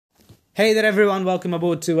Hey there everyone, welcome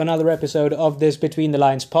aboard to another episode of this Between the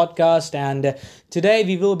Lines podcast, and today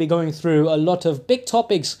we will be going through a lot of big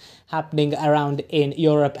topics happening around in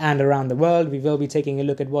Europe and around the world. We will be taking a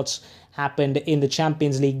look at what's happened in the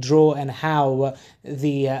Champions League draw and how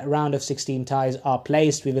the round of 16 ties are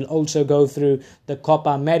placed. We will also go through the Copa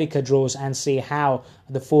America draws and see how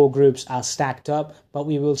the four groups are stacked up. But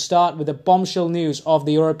we will start with the bombshell news of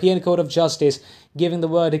the European Court of Justice giving the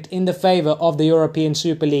verdict in the favour of the European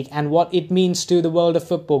Super League and what it means to the world of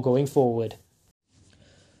football going forward.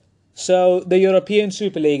 So, the European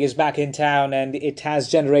Super League is back in town and it has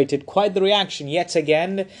generated quite the reaction yet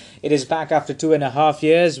again. It is back after 2.5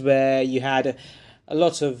 years where you had a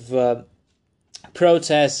lot of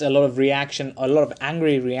protests, a lot of reaction, a lot of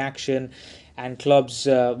angry reaction, and clubs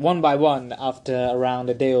one by one after around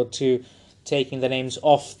a day or two taking the names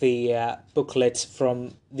off the booklet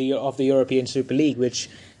from the European Super League, which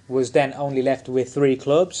was then only left with 3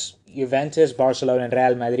 clubs: Juventus, Barcelona and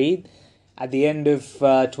Real Madrid. At the end of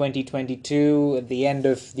 2022, at the end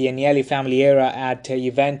of the Agnelli family era at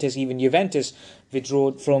Juventus, even Juventus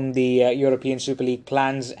withdrew from the European Super League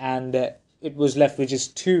plans, and it was left with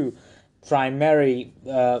just 2 primary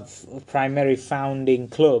founding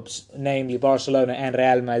clubs, namely Barcelona and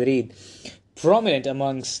Real Madrid. Prominent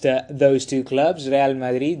amongst those 2 clubs, Real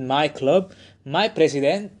Madrid, my club, my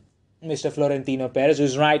president, Mr. Florentino Perez,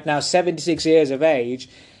 who's right now 76 years of age,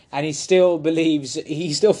 and he still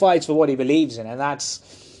fights for what he believes in, and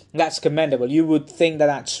that's commendable. You would think that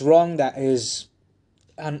that's wrong, that is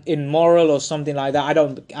immoral or something like that.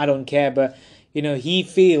 I don't care, but you know, he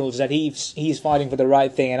feels that he's fighting for the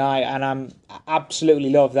right thing, and I'm absolutely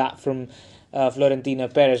love that from Florentino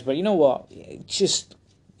Perez. But you know what? Just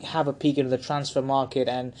have a peek into the transfer market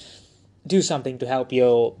and do something to help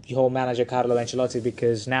your manager Carlo Ancelotti,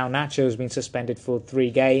 because now Nacho's been suspended for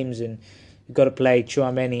 3 games and you've got to play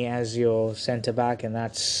Tchouaméni as your centre-back, and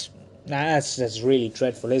that's really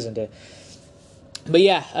dreadful, isn't it? But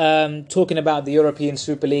yeah, talking about the European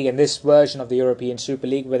Super League and this version of the European Super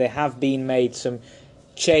League, where there have been made some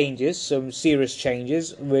changes, some serious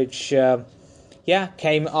changes, which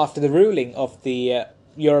came after the ruling of the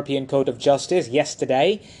European Court of Justice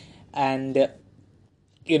yesterday. And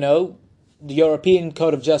the European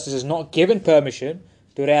Court of Justice has not given permission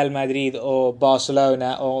to Real Madrid or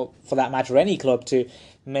Barcelona, or for that matter any club, to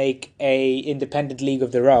make a independent league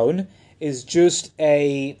of their own. Is just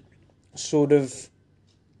a sort of,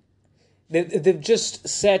 they've just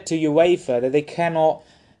said to UEFA that they cannot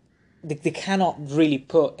really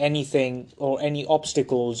put anything or any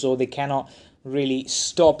obstacles, or they cannot really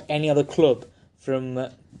stop any other club from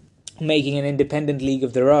making an independent league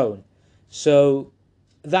of their own. So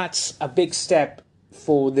that's a big step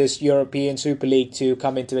for this European Super League to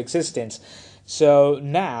come into existence. So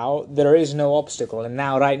now there is no obstacle, and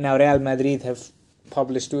right now Real Madrid have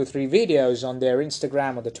published 2 or 3 videos on their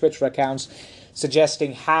Instagram or the Twitter accounts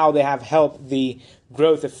suggesting how they have helped the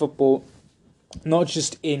growth of football, not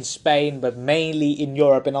just in Spain but mainly in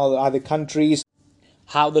Europe and all the other countries.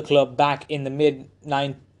 How the club back in the mid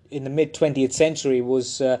 20th century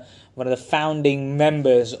was one of the founding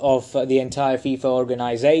members of the entire FIFA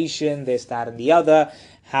organization, this, that and the other.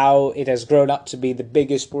 How it has grown up to be the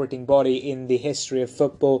biggest sporting body in the history of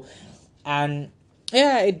football. And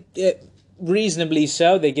yeah, it reasonably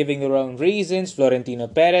so. They're giving their own reasons. Florentino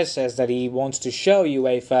Perez says that he wants to show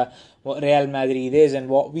UEFA what Real Madrid is and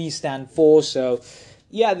what we stand for. So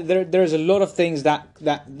yeah, there's a lot of things that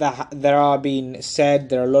are being said.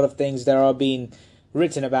 There are a lot of things that are being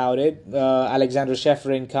written about it. Alexander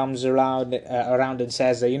Shefrin comes around and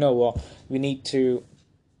says that, you know what, we need to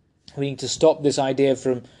stop this idea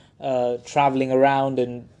from traveling around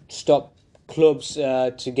and stop clubs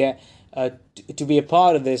to get to be a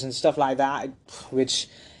part of this and stuff like that, which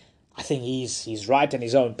I think he's right in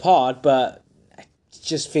his own part, but it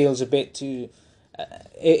just feels a bit too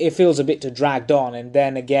it feels a bit too dragged on. And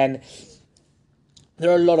then again,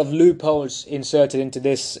 there are a lot of loopholes inserted into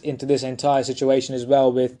this entire situation as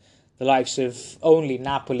well, with the likes of only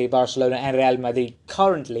Napoli, Barcelona and Real Madrid.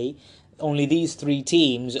 Currently, only these 3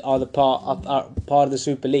 teams are part of the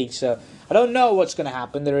Super League. So I don't know what's going to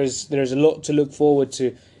happen. There's a lot to look forward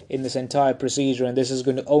to in this entire procedure, and this is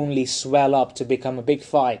going to only swell up to become a big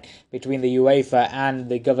fight between the UEFA and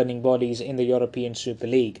the governing bodies in the European Super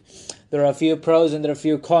League. There are a few pros and there are a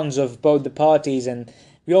few cons of both the parties, and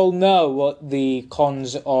we all know what the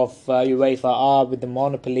cons of UEFA are, with the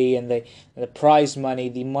monopoly and the prize money,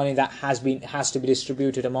 the money that has to be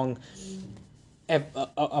distributed amongst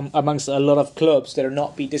a lot of clubs that are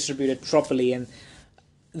not being distributed properly. And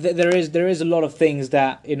there is a lot of things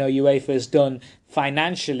that UEFA has done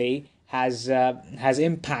financially has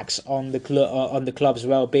impacts on the club's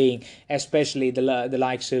well-being, especially the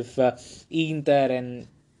likes of Inter and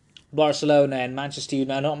Barcelona and Manchester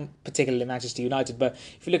United. Not particularly Manchester United, but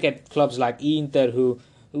if you look at clubs like Inter, who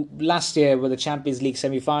last year were the Champions League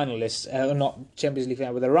semi-finalists, or not Champions League,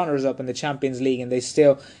 were the runners-up in the Champions League, and they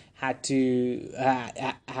still had to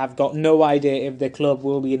have got no idea if the club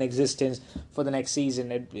will be in existence for the next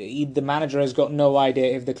season. The manager has got no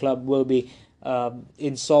idea if the club will be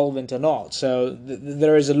insolvent or not. So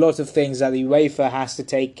there is a lot of things that the UEFA has to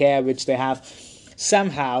take care, which they have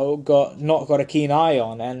somehow not got a keen eye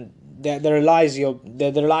on, and there lies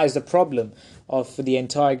the problem of the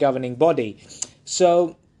entire governing body.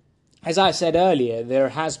 So, as I said earlier, there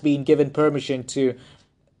has been given permission to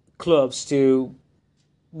clubs to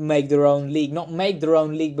make their own league, not make their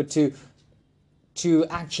own league, but to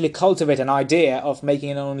actually cultivate an idea of making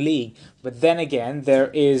an own league. But then again, there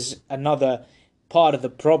is another part of the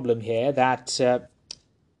problem here, that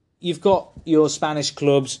you've got your Spanish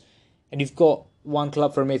clubs and you've got one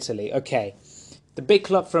club from Italy. Okay, the big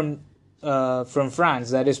club from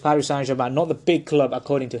France, that is Paris Saint-Germain, not the big club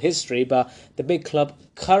according to history, but the big club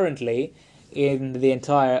currently in the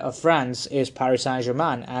entire of France is Paris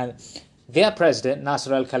Saint-Germain, and their president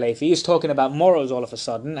Nasser Al-Khelaifi is talking about morals all of a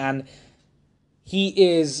sudden, and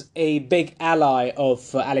he is a big ally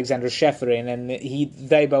of Alexander Sheffirin, and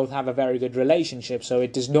they both have a very good relationship. So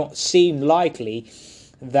it does not seem likely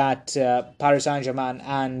that Paris Saint-Germain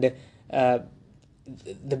and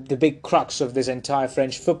the big crux of this entire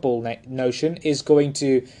French football notion is going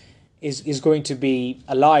to be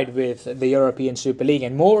allied with the European Super League,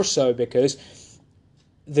 and more so because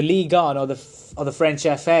the Ligue 1 or the French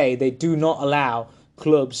FA, they do not allow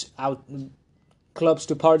clubs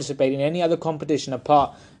to participate in any other competition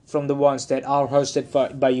apart from the ones that are hosted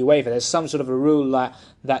by UEFA. There's some sort of a rule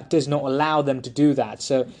that does not allow them to do that.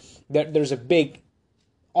 So there's a big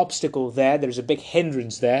obstacle there. There's a big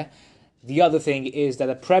hindrance there. The other thing is that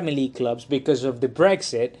the Premier League clubs, because of the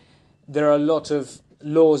Brexit, there are a lot of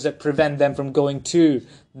laws that prevent them from going to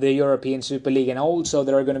the European Super League, and also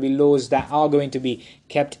there are going to be laws that are going to be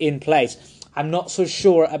kept in place. I'm not so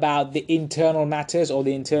sure about the internal matters or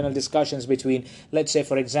the internal discussions between, let's say,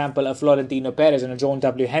 for example, a Florentino Perez and a John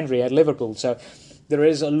W. Henry at Liverpool. So there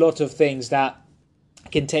is a lot of things that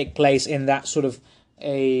can take place in that sort of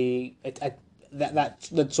that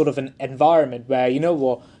sort of an environment where, you know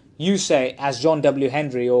what, you say as John W.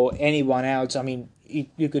 Henry or anyone else. I mean,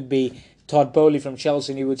 you could be Todd Bowley from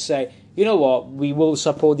Chelsea, and he would say, you know what, we will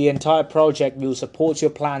support the entire project, we will support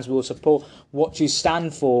your plans, we will support what you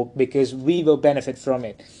stand for, because we will benefit from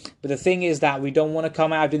it. But the thing is that we don't want to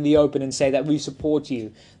come out in the open and say that we support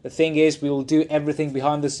you. The thing is, we will do everything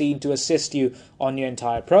behind the scene to assist you on your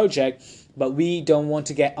entire project, but we don't want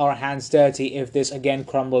to get our hands dirty if this again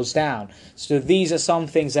crumbles down. So these are some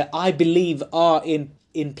things that I believe are in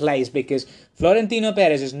place, because Florentino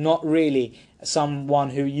Perez is not really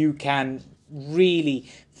someone who you can really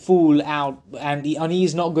fool out, and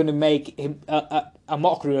he's not going to make him a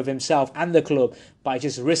mockery of himself and the club by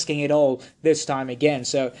just risking it all this time again.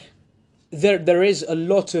 So there is a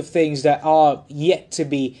lot of things that are yet to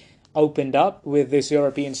be opened up with this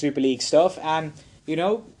European Super League stuff, and you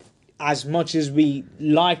know, as much as we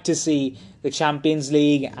like to see the Champions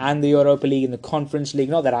League and the Europa League and the Conference League,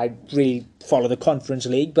 not that I really follow the Conference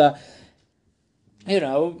League, but you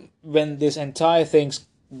know, when this entire thing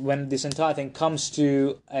comes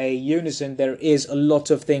to a unison, there is a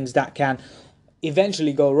lot of things that can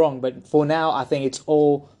eventually go wrong. But for now, I think it's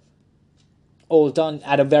all done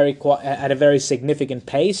at a very significant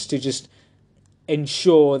pace to just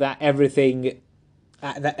ensure that everything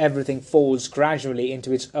falls gradually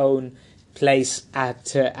into its own place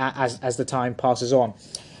as the time passes on.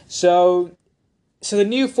 So the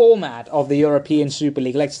new format of the European Super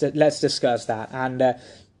League, let's discuss that. And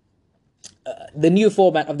the new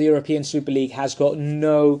format of the European Super League has got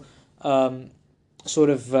no what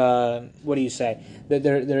do you say?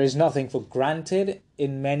 There is nothing for granted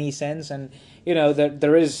in many sense, and you know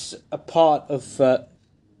there is a part of a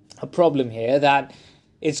problem here, that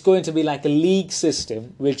it's going to be like a league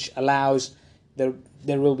system which allows there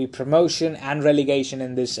will be promotion and relegation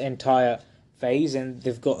in this entire phase, and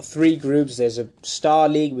they've got three groups. There's a Star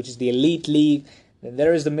League, which is the elite league, then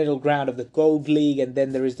there is the middle ground of the Gold League, and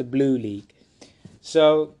then there is the Blue League.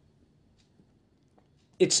 So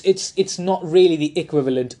it's not really the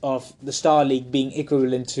equivalent of the Star League being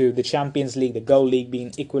equivalent to the Champions League, the Gold League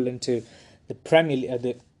being equivalent to the Premier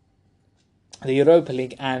League, the Europa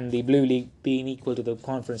League, and the Blue League being equal to the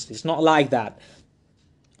Conference League. It's not like that.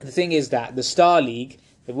 The thing is that the Star League,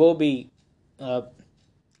 there will be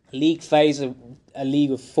league phase, a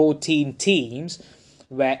league of 14 teams,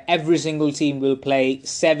 where every single team will play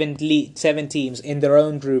seven teams in their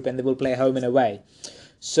own group, and they will play home and away.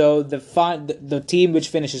 So the team which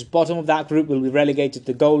finishes bottom of that group will be relegated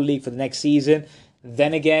to the Gold League for the next season.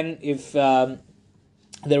 Then again, if there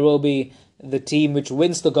will be the team which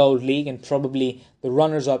wins the Gold League, and probably the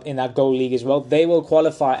runners-up in that Gold League as well, they will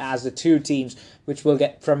qualify as the two teams which will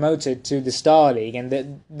get promoted to the Star League,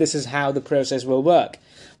 and this is how the process will work.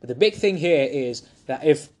 But the big thing here is that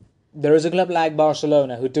if there is a club like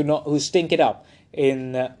Barcelona who stink it up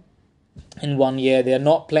in 1 year, they are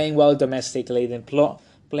not playing well domestically, they're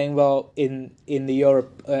playing well in the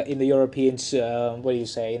European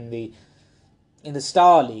in the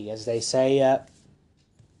Star League, as they say.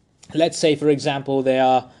 Let's say, for example,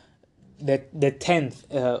 they're 10th,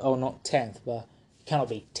 or not 10th, but cannot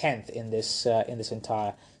be 10th in this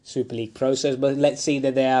entire Super League process. But let's say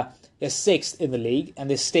that they're 6th in the league and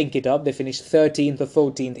they stink it up. They finish 13th or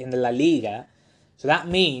 14th in the La Liga. So that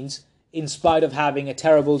means, in spite of having a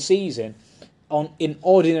terrible season, in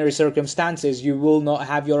ordinary circumstances, you will not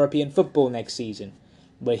have European football next season.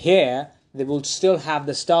 But here, they will still have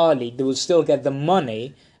the Star League. They will still get the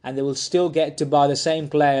money, and they will still get to buy the same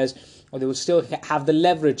players, or they will still have the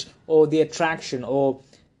leverage or the attraction, or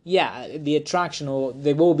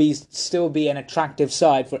there will still be an attractive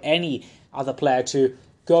side for any other player to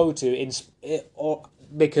go to,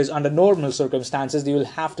 because under normal circumstances they will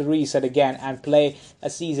have to reset again and play a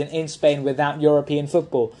season in Spain without European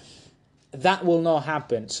football. That will not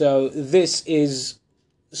happen. So this is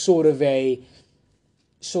sort of a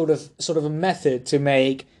method to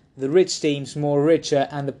make the rich teams more richer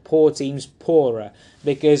and the poor teams poorer.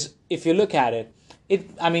 Because if you look at it,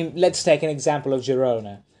 let's take an example of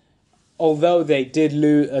Girona. Although they did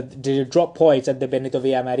drop points at the Benito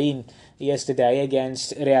Villamarín yesterday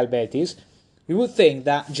against Real Betis, you would think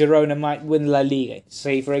that Girona might win La Liga.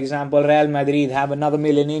 Say, for example, Real Madrid have another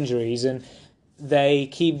million injuries and they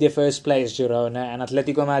keep their first place, Girona, and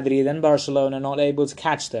Atletico Madrid and Barcelona not able to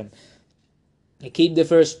catch them. They keep the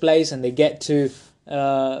first place and they get to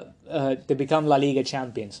become La Liga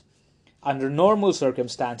champions. Under normal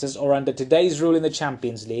circumstances, or under today's rule in the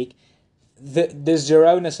Champions League, this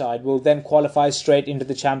Girona side will then qualify straight into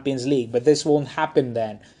the Champions League, but this won't happen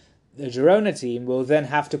then. The Girona team will then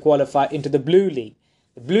have to qualify into the Blue League.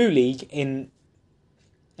 The Blue League, in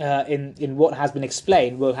what has been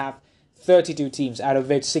explained, will have 32 teams, out of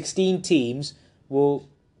which 16 teams will,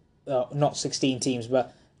 not 16 teams,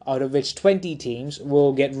 but out of which 20 teams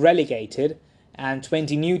will get relegated, and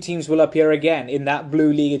 20 new teams will appear again in that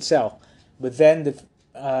Blue League itself. But then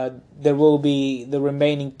there will be the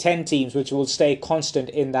remaining 10 teams which will stay constant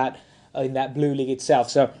in that Blue League itself.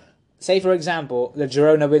 So, say for example, that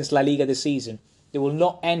Girona wins La Liga this season, they will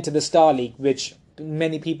not enter the Star League, which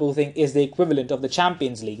many people think is the equivalent of the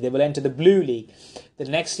Champions League. They will enter the Blue League. The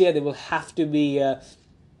next year they will have to be,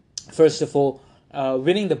 first of all,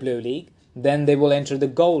 winning the Blue League. Then they will enter the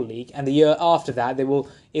Gold League, and the year after that,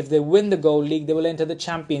 if they win the Gold League, they will enter the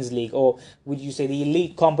Champions League, or would you say the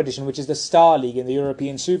elite competition, which is the Star League in the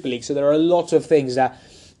European Super League. So there are a lot of things that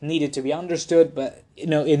needed to be understood, but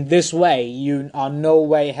in this way, you are no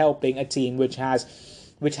way helping a team which has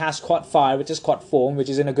caught fire, which has caught form, which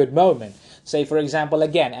is in a good moment. Say, for example,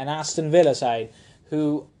 again, an Aston Villa side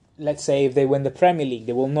who, let's say, if they win the Premier League,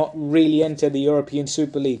 they will not really enter the European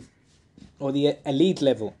Super League or the elite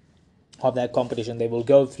level of that competition. They will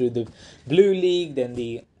go through the Blue League, then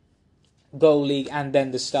the Gold League, and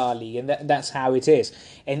then the Star League, and that's how it is.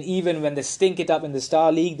 And even when they stink it up in the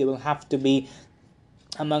Star League, they will have to be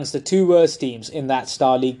amongst the two worst teams in that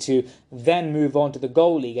Star League to then move on to the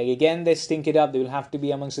Gold League. Again, they stink it up, they will have to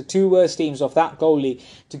be amongst the two worst teams of that Gold League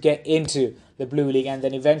to get into the Blue League, and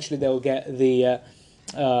then eventually they'll get the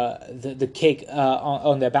kick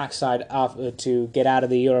on their backside to get out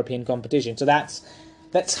of the European competition. So that's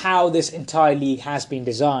how this entire league has been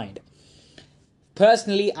designed.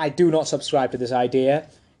 Personally, I do not subscribe to this idea.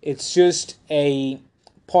 It's just a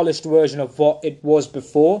polished version of what it was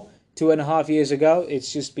before, 2.5 years ago.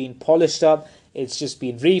 It's just been polished up, it's just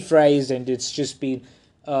been rephrased, and it's just been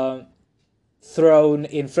thrown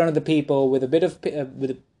in front of the people with a bit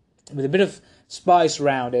of spice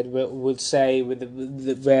around it. Would say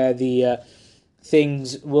where the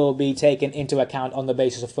things will be taken into account on the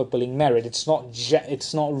basis of footballing merit. It's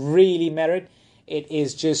not really merit.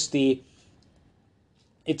 It's just a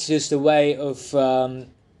way of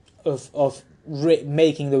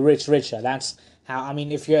making the rich richer. That's how.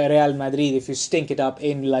 If you're Real Madrid, if you stink it up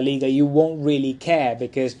in La Liga, you won't really care,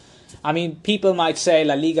 because people might say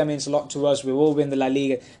La Liga means a lot to us. We will win the La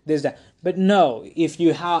Liga. There's that, but no. If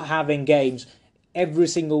you are having games every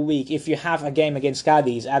single week, if you have a game against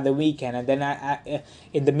Cadiz at the weekend, and then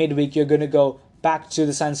in the midweek you're going to go back to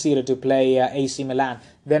the San Siro to play AC Milan.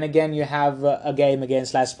 Then again you have a game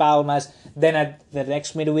against Las Palmas. Then at the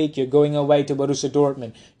next midweek you're going away to Borussia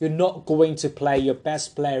Dortmund. You're not going to play your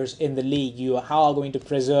best players in the league. You are going to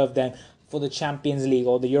preserve them for the Champions League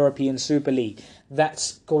or the European Super League.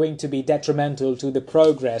 That's going to be detrimental to the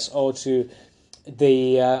progress or to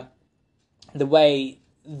the way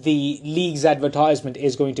the league's advertisement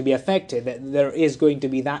is going to be affected. There is going to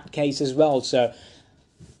be that case as well. So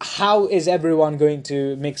how is everyone going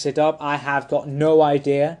to mix it up? I have got no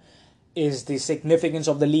idea. Is the significance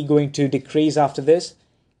of the league going to decrease after this?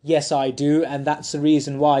 Yes, I do, and that's the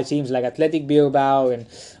reason why teams like Athletic Bilbao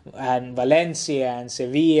and Valencia and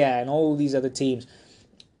Sevilla and all these other teams,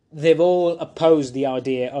 they've all opposed the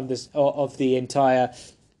idea of this of the entire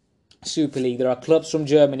Super League. There are clubs from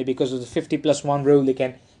Germany, because of the 50+1 rule,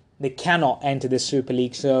 they cannot enter the Super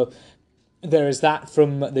League. So there is that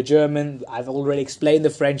from the German. I've already explained the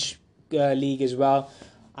French league as well.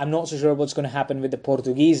 I'm not so sure what's going to happen with the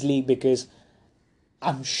Portuguese league, because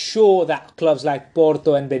I'm sure that clubs like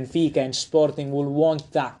Porto and Benfica and Sporting will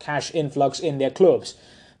want that cash influx in their clubs,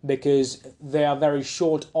 because they are very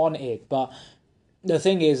short on it. But the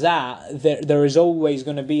thing is that there is always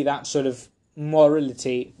going to be that sort of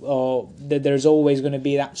morality, or that there's always going to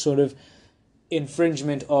be that sort of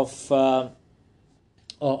infringement of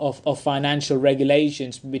financial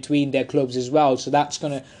regulations between their clubs as well. So that's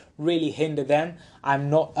going to really hinder them.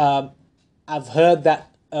 I've heard that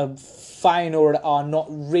Feyenoord are not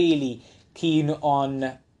really keen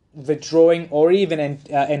on withdrawing or even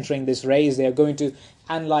entering this race. They're going to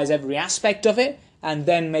analyse every aspect of it and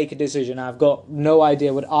then make a decision. I've got no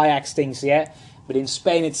idea what Ajax thinks yet. But in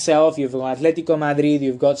Spain itself, you've got Atletico Madrid,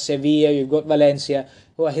 you've got Sevilla, you've got Valencia,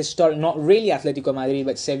 who are not really Atletico Madrid,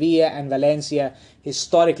 but Sevilla and Valencia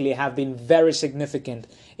historically have been very significant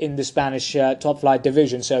in the Spanish top flight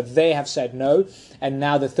division. So they have said no. And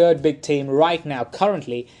now the third big team right now,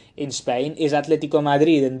 currently in Spain, is Atletico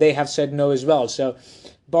Madrid, and they have said no as well. So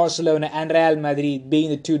Barcelona and Real Madrid, being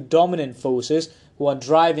the two dominant forces who are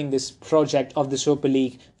driving this project of the Super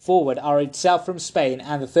League forward, are itself from Spain,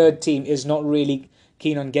 and the third team is not really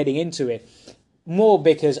keen on getting into it. More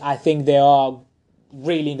because I think they are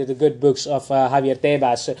really into the good books of Javier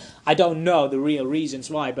Tebas. So I don't know the real reasons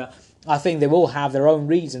why, but I think they will have their own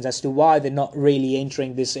reasons as to why they're not really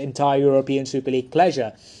entering this entire European Super League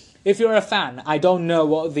pleasure. If you're a fan, I don't know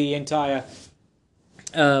what the entire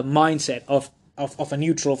mindset of a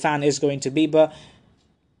neutral fan is going to be, but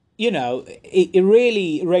you know, it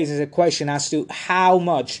really raises a question as to how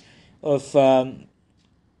much of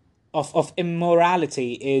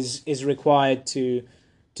immorality is required to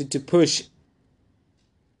push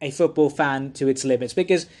a football fan to its limits,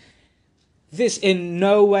 because this in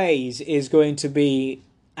no ways is going to be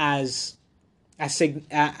as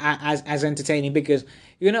entertaining. Because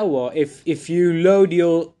you know what, if you load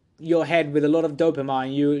your head with a lot of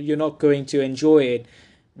dopamine, you're not going to enjoy it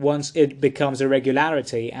once it becomes a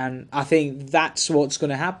regularity. And I think that's what's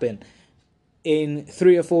going to happen in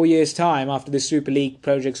 3 or 4 years' time after the Super League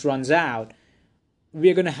project runs out.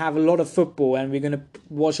 We're going to have a lot of football, and we're going to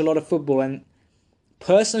watch a lot of football, and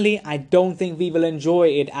personally, I don't think we will enjoy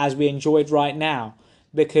it as we enjoy it right now,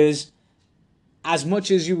 because as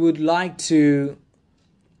much as you would like to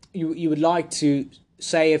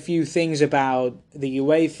say a few things about the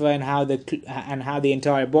UEFA and how the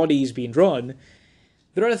entire body is being run,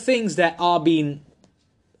 there are things that are being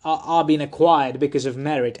acquired because of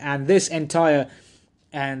merit, and this entire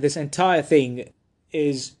thing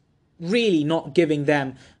is really not giving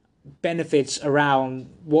them benefits around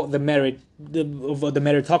what the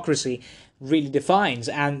meritocracy really defines.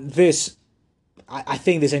 And this, I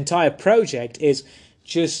think this entire project is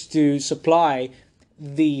just to supply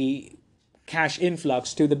the cash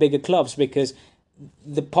influx to the bigger clubs, because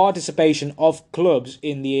the participation of clubs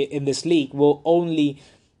in this league will only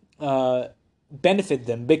benefit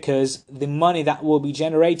them, because the money that will be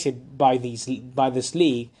generated by this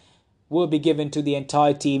league will be given to the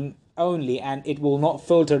entire team only, and it will not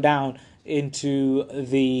filter down into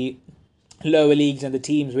the lower leagues and the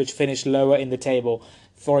teams which finish lower in the table.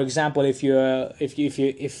 For example, if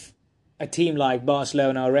a team like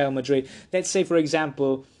Barcelona or Real Madrid, let's say for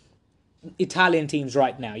example Italian teams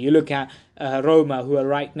right now, you look at Roma, who are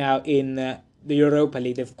right now in the Europa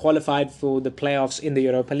League. They've qualified for the playoffs in the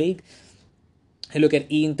Europa League. You look at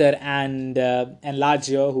Inter and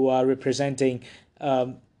Lazio, who are representing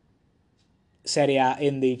Serie A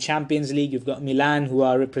in the Champions League. You've got Milan, who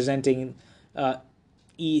are representing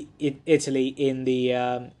Italy in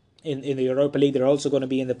the Europa League. They're also going to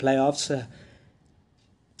be in the playoffs.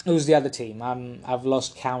 Who's the other team? I've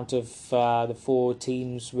lost count of the four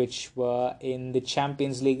teams which were in the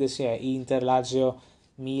Champions League this year. Inter, Lazio,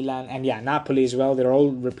 Milan, and yeah, Napoli as well. They're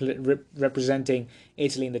all representing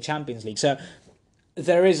Italy in the Champions League. So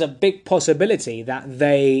there is a big possibility that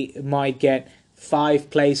they might get 5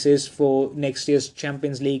 places for next year's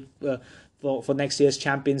Champions League for next year's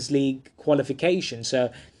Champions League qualification.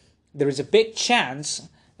 So there is a big chance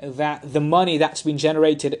that the money that's been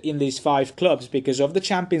generated in these 5 clubs because of the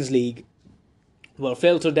Champions League will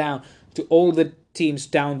filter down to all the teams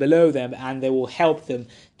down below them, and they will help them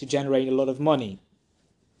to generate a lot of money.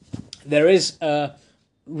 There is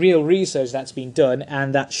real research that's been done,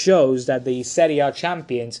 and that shows that the Serie A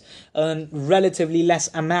champions earn relatively less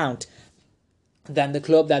amount than the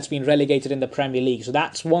club that's been relegated in the Premier League. So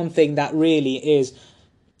that's one thing that really is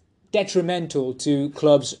detrimental to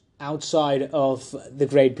clubs outside of the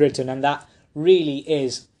Great Britain, and that really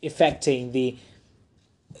is affecting the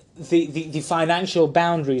financial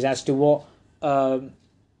boundaries as to what an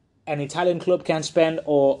Italian club can spend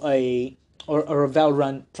or a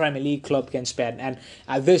well-run Premier League club can spend. And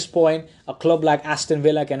at this point, a club like Aston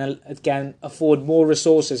Villa can afford more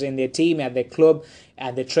resources in their team and their club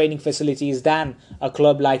and their training facilities than a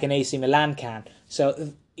club like an AC Milan can.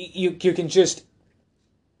 So you can just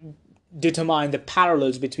determine the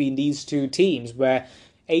parallels between these two teams, where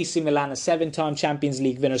AC Milan, a 7-time Champions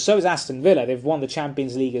League winner, so is Aston Villa. They've won the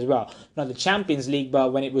Champions League as well. Not the Champions League,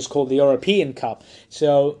 but when it was called the European Cup.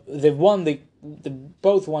 So they've won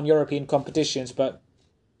both won European competitions, but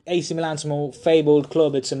AC Milan's a more fabled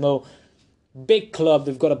club. It's a more big club.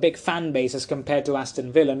 They've got a big fan base as compared to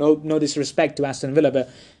Aston Villa. No disrespect to Aston Villa, but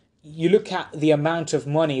you look at the amount of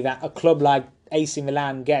money that a club like AC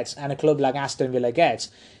Milan gets and a club like Aston Villa gets.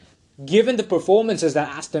 Given the performances that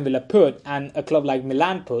Aston Villa put and a club like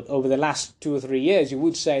Milan put over the last 2 or 3 years, you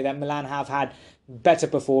would say that Milan have had better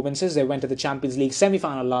performances. They went to the Champions League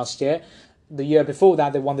semi-final last year. The year before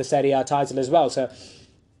that, they won the Serie A title as well. So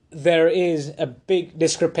there is a big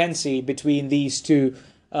discrepancy between these two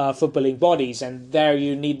footballing bodies, and there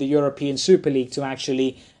you need the European Super League to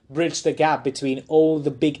actually bridge the gap between all the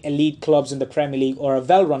big elite clubs in the Premier League or a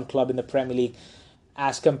well-run club in the Premier League,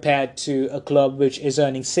 as compared to a club which is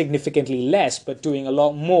earning significantly less but doing a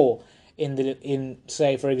lot more in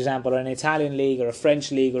say, for example, an Italian league or a French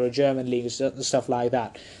league or a German league or stuff like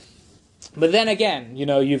that. But then again,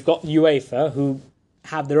 you've got UEFA, who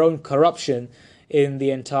have their own corruption in the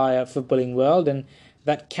entire footballing world, and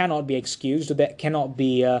that cannot be excused, or that cannot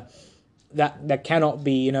be that cannot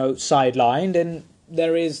be sidelined. And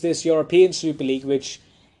there is this European Super League, which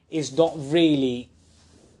is not really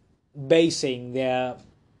basing their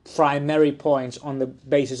primary points on the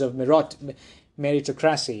basis of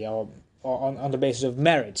meritocracy or on the basis of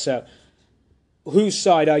merit. So whose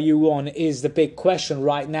side are you on is the big question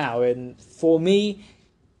right now. And for me,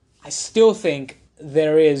 I still think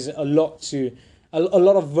there is a lot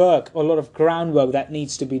of work, a lot of groundwork that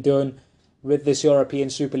needs to be done with this European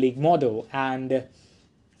Super League model. And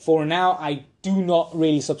for now, I do not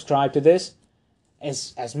really subscribe to this.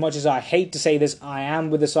 As much as I hate to say this, I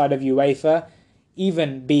am with the side of UEFA,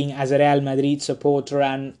 even being as a Real Madrid supporter,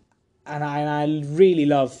 and I really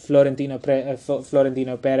love Florentino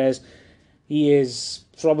Perez. He is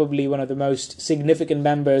probably one of the most significant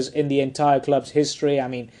members in the entire club's history. I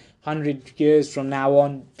mean, 100 years from now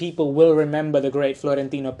on, people will remember the great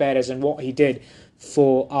Florentino Perez and what he did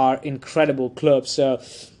for our incredible club. So,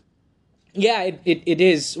 yeah, it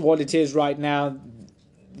is what it is right now.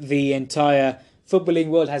 The entire footballing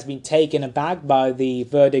world has been taken aback by the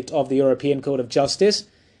verdict of the European Court of Justice,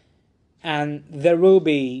 and there will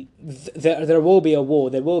be a war.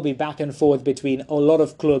 There will be back and forth between a lot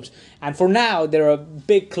of clubs, and for now there are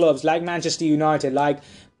big clubs like Manchester United, like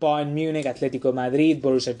Bayern Munich, Atletico Madrid,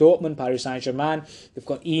 Borussia Dortmund, Paris Saint-Germain. We've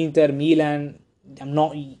got Inter, Milan. I'm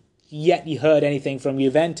not yet heard anything from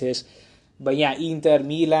Juventus, but yeah, Inter,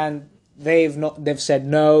 Milan. They've said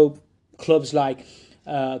no. Clubs like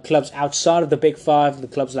clubs outside of the Big Five, the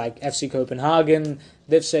clubs like FC Copenhagen,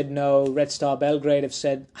 they've said no. Red Star Belgrade have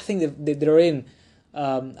said. I think they're in.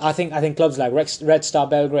 I think clubs like Red Star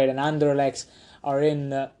Belgrade and Anderlecht are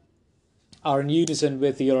in unison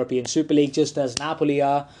with the European Super League, just as Napoli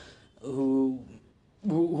are, who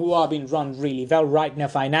are being run really well right now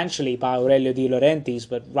financially by Aurelio De Laurentiis,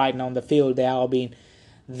 but right now on the field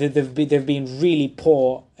they've been really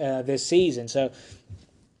poor this season. So.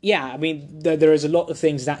 Yeah, I mean, there is a lot of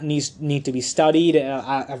things that need to be studied.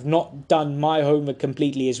 I've not done my homework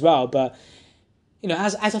completely as well, but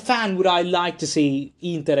as a fan, would I like to see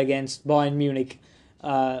Inter against Bayern Munich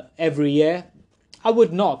every year? I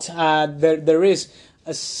would not. There is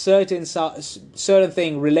a certain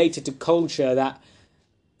thing related to culture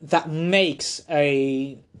that makes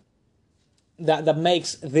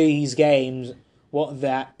these games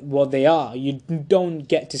what they are. You don't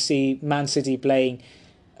get to see Man City playing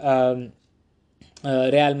Real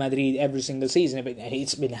Madrid every single season.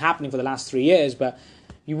 It's been happening for the last 3 years, but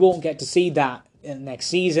you won't get to see that next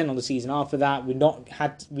season or the season after that. We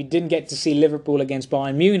didn't get to see Liverpool against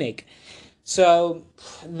Bayern Munich. So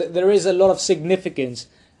there is a lot of significance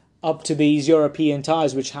up to these European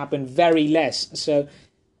ties, which happen very less. So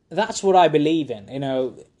that's what I believe in.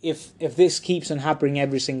 If this keeps on happening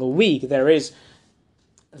every single week, there is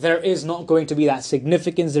not going to be that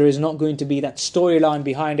significance. There is not going to be that storyline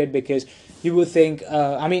behind it, because you will think,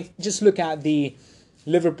 just look at the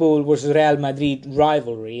Liverpool versus Real Madrid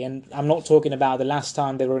rivalry, and I'm not talking about the last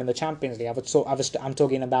time they were in the Champions League. I'm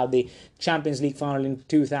talking about the Champions League final in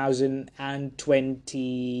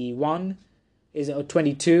 2021, or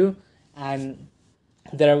 22, and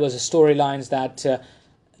there was a storylines that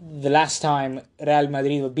the last time Real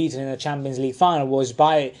Madrid were beaten in the Champions League final was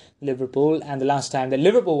by Liverpool, and the last time that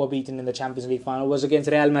Liverpool were beaten in the Champions League final was against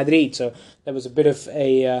Real Madrid. So there was a bit of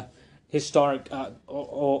a historic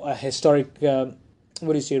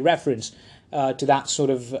reference to that sort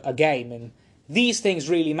of a game. And these things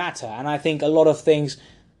really matter. And I think a lot of things,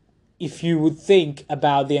 if you would think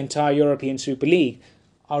about the entire European Super League,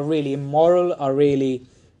 are really immoral, are really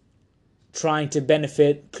trying to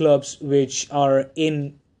benefit clubs which are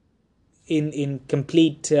in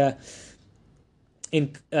complete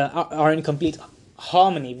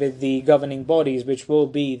harmony with the governing bodies, which will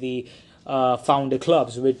be the founder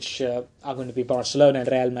clubs, which are going to be Barcelona and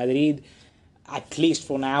Real Madrid. At least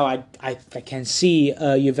for now, I can see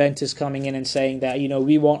Juventus coming in and saying that,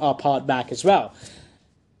 we want our part back as well.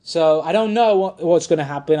 So I don't know what's going to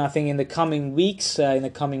happen. I think in the coming weeks, in the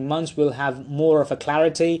coming months, we'll have more of a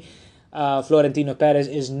clarity. Florentino Perez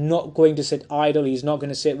is not going to sit idle. He's not going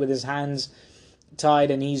to sit with his hands tied,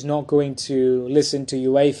 and he's not going to listen to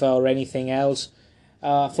UEFA or anything else.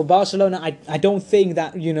 For Barcelona, I don't think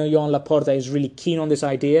that, Joan Laporta is really keen on this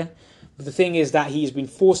idea. But the thing is that he's been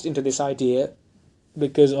forced into this idea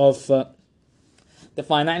because of the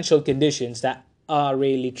financial conditions that are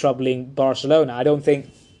really troubling Barcelona. I don't think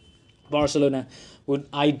Barcelona would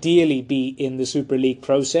ideally be in the Super League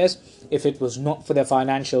process if it was not for their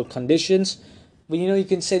financial conditions. But you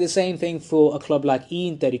can say the same thing for a club like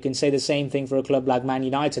Inter. You can say the same thing for a club like Man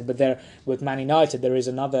United. But with Man United, there is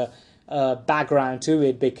another background to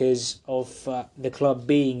it because of the club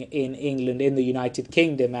being in England, in the United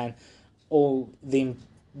Kingdom, and all the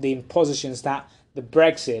impositions that the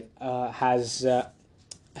Brexit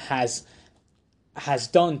has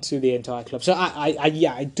done to the entire club. So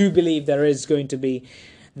I do believe there is going to be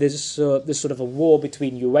this sort of a war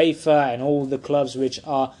between UEFA and all the clubs which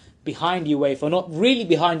are behind UEFA, not really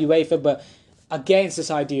behind UEFA, but against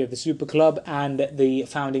this idea of the Super Club and the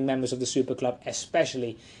founding members of the Super Club,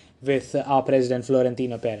 especially with our president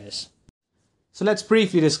Florentino Perez. So let's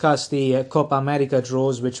briefly discuss the Copa America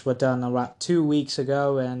draws, which were done about 2 weeks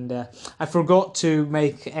ago, and I forgot to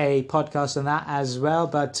make a podcast on that as well,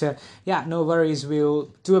 but no worries, we'll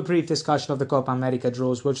do a brief discussion of the Copa America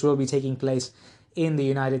draws, which will be taking place in the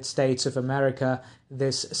United States of America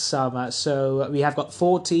this summer. So we have got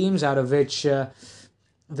 4 teams, out of which there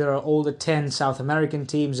are all the 10 South American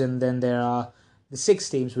teams, and then there are the 6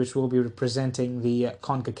 teams which will be representing the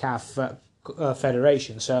CONCACAF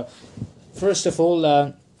Federation. So first of all,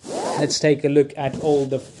 let's take a look at all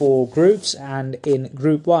the 4 groups. And in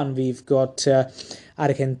Group 1, we've got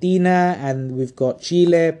Argentina, and we've got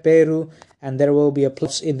Chile, Peru, and there will be a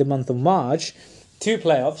plus in the month of March. 2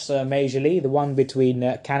 playoffs, majorly, the one between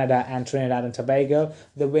Canada and Trinidad and Tobago.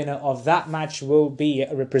 The winner of that match will be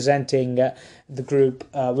representing the group,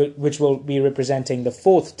 which will be representing the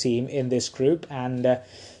 4th team in this group. And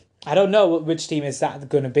I don't know which team is that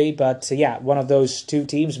going to be, but one of those 2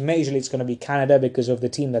 teams. Majorly it's going to be Canada because of the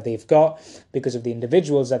team that they've got, because of the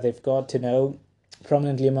individuals that they've got.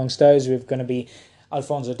 Prominently amongst those, we're going to be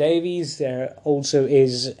Alphonso Davies. There also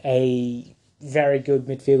is a very good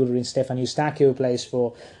midfielder in Stefan Eustáquio, who plays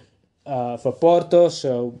for Porto.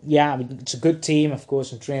 So it's a good team, of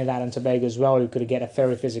course, in Trinidad and Tobago as well. You could get a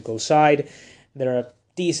very physical side. They're a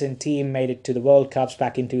decent team, made it to the World Cups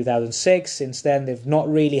back in 2006. Since then, they've not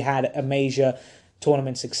really had a major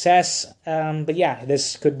tournament success.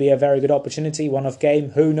 This could be a very good opportunity, one-off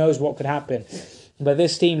game. Who knows what could happen? But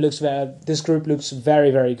this group looks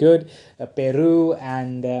very, very good. Peru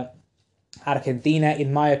and Argentina,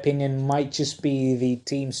 in my opinion, might just be the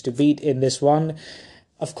teams to beat in this one.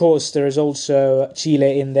 Of course, there is also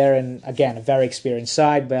Chile in there, and again, a very experienced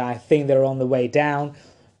side, but I think they're on the way down.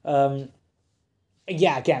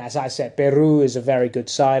 Yeah, again, as I said, Peru is a very good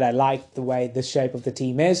side. I like the way the shape of the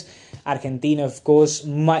team is. Argentina, of course,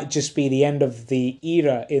 might just be the end of the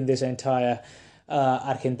era in this entire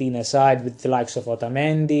Argentina side with the likes of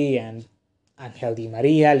Otamendi and Angel Di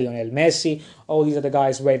Maria, Lionel Messi. All these are the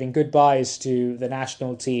guys waving goodbyes to the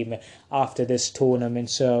national team after this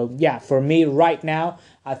tournament. So, yeah, for me right now,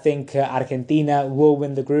 I think Argentina will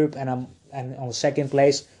win the group, and on second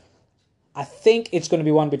place. I think it's going to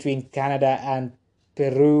be one between Canada and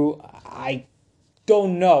Peru. I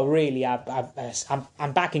don't know really.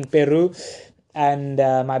 I'm backing Peru and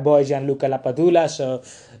my boy Gianluca Lapadula. So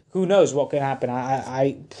who knows what can happen?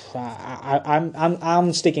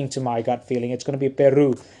 I'm sticking to my gut feeling. It's going to be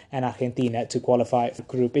Peru and Argentina to qualify for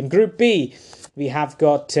group. In Group B, we have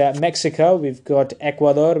got Mexico, we've got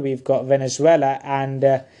Ecuador, we've got Venezuela,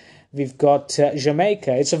 and we've got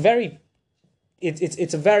Jamaica. It's a very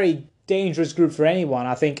dangerous group for anyone.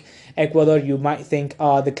 I think Ecuador, you might think,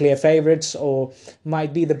 are the clear favourites or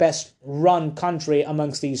might be the best run country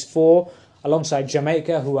amongst these four, alongside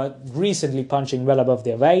Jamaica, who are recently punching well above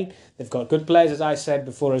their weight. They've got good players, as I said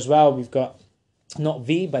before as well. We've got, not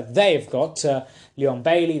V, but they've got Leon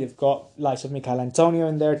Bailey. They've got likes of Michael Antonio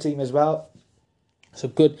in their team as well. So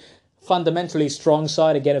good, fundamentally strong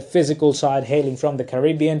side. Again, a physical side hailing from the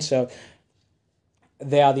Caribbean. So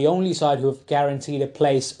they are the only side who have guaranteed a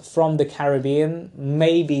place from the Caribbean.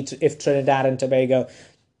 Maybe if Trinidad and Tobago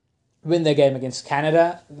win their game against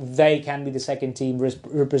Canada, they can be the second team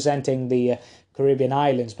representing the Caribbean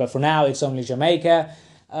islands. But for now, it's only Jamaica.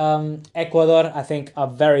 Ecuador, I think, are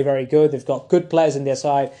very, very good. They've got good players in their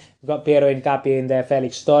side. We've got Piero Hincapié in there.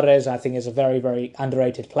 Felix Torres, I think, is a very, very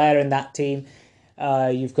underrated player in that team.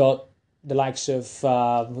 You've got the likes of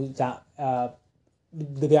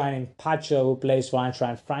the guy named Pacho, who plays for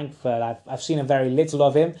Eintracht Frankfurt. I've seen a very little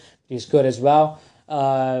of him. He's good as well.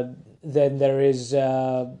 Then there is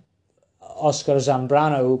Oscar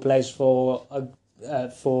Zambrano, who plays for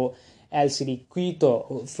LCD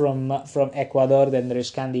Quito from Ecuador. Then there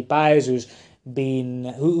is Candy Paez, who's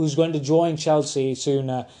going to join Chelsea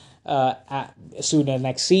sooner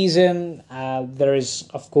next season. There is,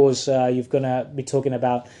 of course, you're going to be talking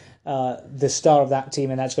about the star of that team,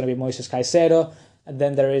 and that's going to be Moises Caicedo. And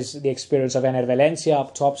then there is the experience of Ener Valencia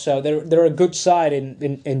up top. So they're a good side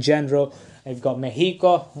in general. You've got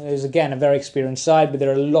Mexico, who's again a very experienced side, but there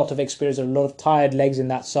are a lot of experience, there are a lot of tired legs in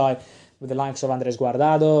that side, with the likes of Andres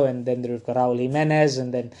Guardado, and then there's Raúl Jiménez,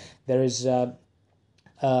 and then there is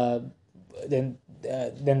then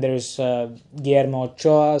there's Guillermo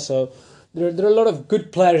Ochoa. So there are a lot of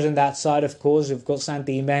good players in that side. Of course, we've got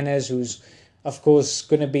Santi Jiménez, who's of course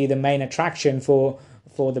going to be the main attraction for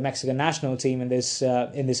the Mexican national team in this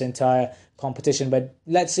entire competition. But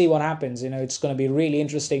let's see what happens. It's going to be really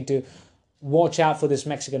interesting to watch out for this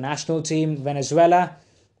Mexican national team. Venezuela,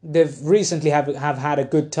 they've recently have had a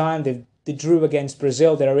good time. They drew against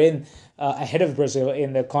Brazil. They're in ahead of Brazil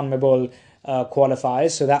in the CONMEBOL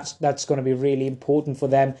qualifiers. So that's going to be really important for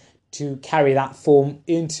them to carry that form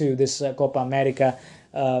into this Copa America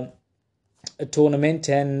tournament.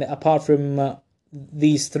 And apart from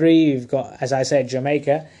these three, you've got, as I said,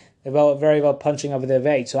 Jamaica. They're very well punching over their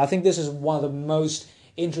weight. So I think this is one of the most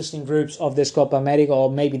interesting groups of this Copa America,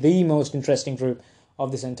 or maybe the most interesting group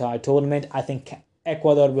of this entire tournament. I think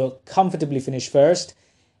Ecuador will comfortably finish first.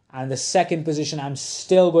 And the second position, I'm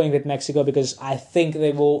still going with Mexico, because I think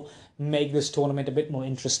they will make this tournament a bit more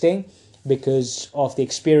interesting because of the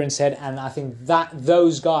experience set. And I think that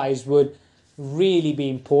those guys would really be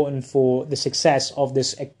important for the success of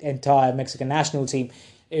this entire Mexican national team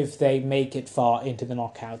if they make it far into the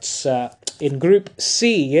knockouts. In Group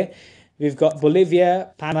C, we've got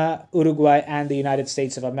Bolivia, Panama, Uruguay, and the United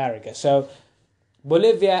States of America. So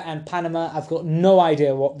Bolivia and Panama, I've got no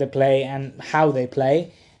idea what they play and how they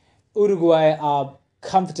play. Uruguay are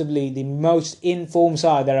comfortably the most informed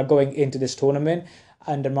side that are going into this tournament.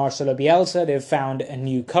 Under Marcelo Bielsa, they've found a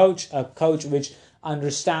new coach, a coach which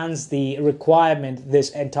understands the requirement,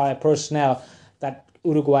 this entire personnel that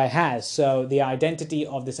Uruguay has. So the identity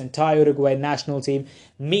of this entire Uruguay national team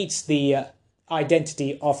meets the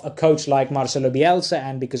identity of a coach like Marcelo Bielsa,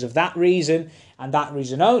 and because of that reason, and that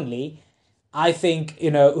reason only, I think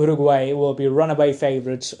Uruguay will be runaway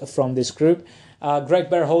favourites from this group. Greg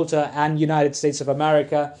Berhalter and United States of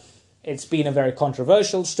America, it's been a very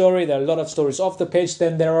controversial story. There are a lot of stories off the pitch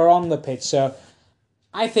than there are on the pitch. So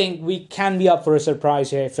I think we can be up for a surprise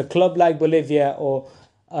here. If a club like Bolivia or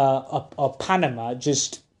Panama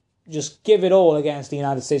just give it all against the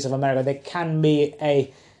United States of America, there can be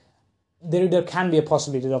a there can be a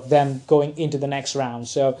possibility of them going into the next round.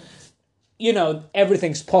 So,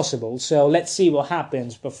 everything's possible. So let's see what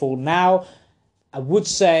happens. But for now, I would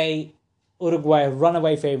say Uruguay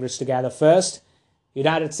runaway favourites to gather first.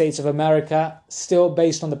 United States of America, still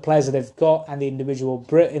based on the players that they've got and the individual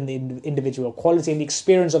quality and the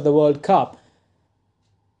experience of the World Cup,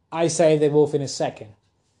 I say they will finish second,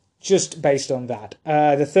 just based on that.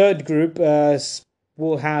 The third group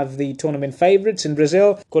will have the tournament favourites in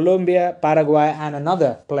Brazil, Colombia, Paraguay, and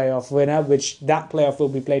another playoff winner, which that playoff will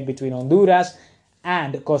be played between Honduras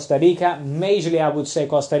and Costa Rica. Majorly, I would say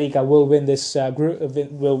Costa Rica will win this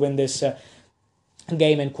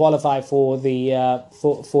game and qualify for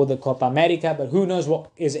the Copa America, but who knows what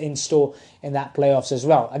is in store in that playoffs as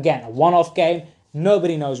well. Again, a one-off game.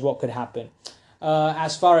 Nobody knows what could happen.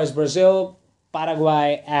 As far as Brazil,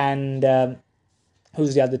 Paraguay, and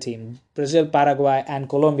who's the other team? Brazil, Paraguay, and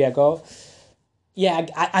Colombia go. Yeah,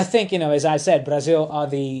 I think, as I said, Brazil are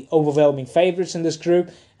the overwhelming favourites in this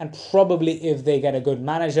group, and probably if they get a good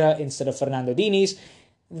manager instead of Fernando Diniz,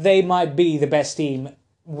 they might be the best team,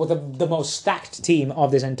 with the most stacked team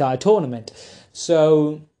of this entire tournament.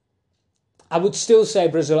 So I would still say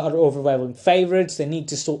Brazil are overwhelming favourites. They need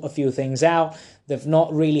to sort a few things out. They've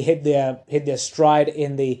not really hit their stride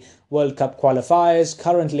in the World Cup qualifiers.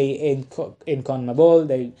 Currently in CONMEBOL,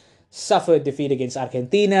 they suffered defeat against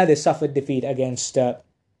Argentina. They suffered defeat against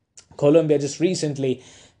Colombia just recently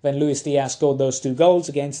when Luis Diaz scored those 2 goals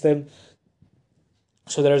against them.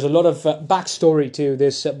 So there's a lot of backstory to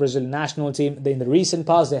this Brazilian national team. In the recent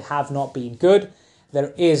past, they have not been good.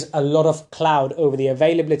 There is a lot of cloud over the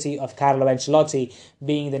availability of Carlo Ancelotti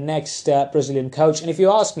being the next Brazilian coach. And if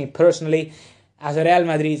you ask me personally, as a Real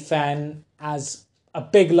Madrid fan, as a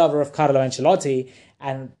big lover of Carlo Ancelotti,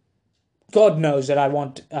 and God knows that I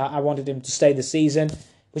wanted him to stay this season.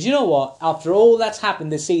 But you know what? After all that's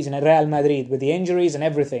happened this season at Real Madrid, with the injuries and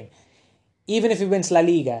everything, even if he wins La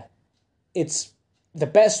Liga, it's the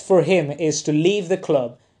best for him is to leave the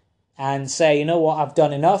club and say, you know what, I've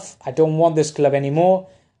done enough. I don't want this club anymore.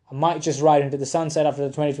 I might just ride into the sunset after the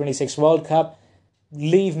 2026 World Cup.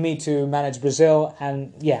 Leave me to manage Brazil.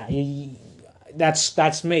 And yeah,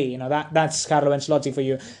 that's me. That's Carlo Ancelotti for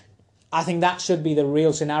you. I think that should be the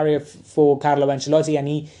real scenario for Carlo Ancelotti, and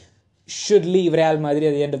he should leave Real Madrid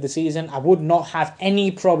at the end of the season. I would not have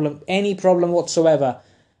any problem whatsoever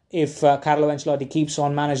if Carlo Ancelotti keeps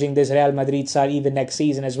on managing this Real Madrid side even next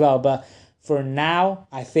season as well. But for now,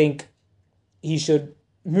 I think he should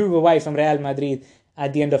move away from Real Madrid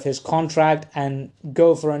at the end of his contract and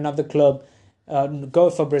go for another club, go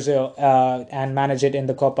for Brazil and manage it in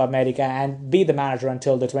the Copa America and be the manager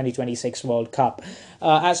until the 2026 World Cup.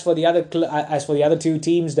 As for the other 2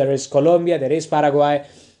 teams, there is Colombia, there is Paraguay.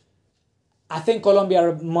 I think Colombia are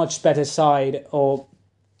a much better side, or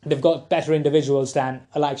they've got better individuals than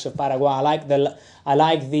the likes of Paraguay. I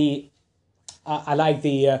like the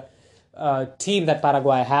team that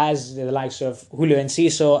Paraguay has, the likes of Julio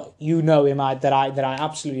Enciso. You know him, that I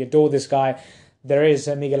absolutely adore this guy. There is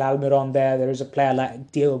Miguel Almiron there. There is a player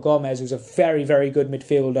like Diego Gomez, who's a very, very good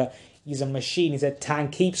midfielder. He's a machine. He's a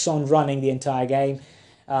tank. Keeps on running the entire game.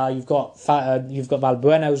 You've got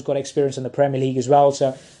Valbuena, who's got experience in the Premier League as well.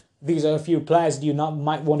 So these are a few players that you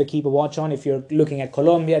might want to keep a watch on. If you're looking at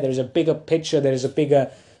Colombia, there's a bigger picture. There's a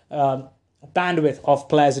bigger bandwidth of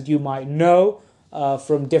players that you might know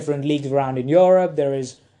from different leagues around in Europe. There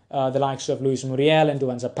is the likes of Luis Muriel and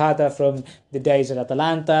Duan Zapata from the days at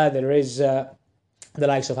Atalanta. There is the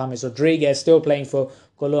likes of James Rodriguez, still playing for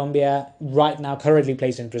Colombia right now, currently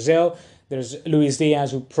plays in Brazil. There's Luis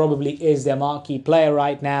Diaz, who probably is their marquee player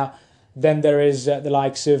right now. Then there is the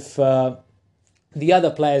likes of the other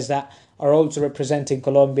players that are also representing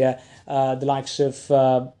Colombia, the likes of,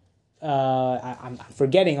 I'm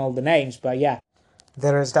forgetting all the names, but yeah.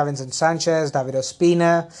 There is Davinson Sanchez, David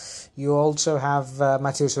Ospina. You also have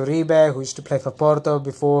Matheus Uribe, who used to play for Porto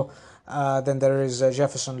before. Then there is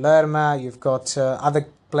Jefferson Lerma. You've got other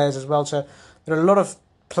players as well. So there are a lot of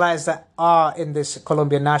players that are in this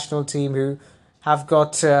Colombian national team who have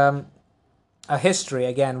got a history,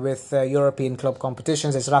 again, with European club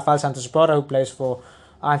competitions. There's Rafael Santos Borja, who plays for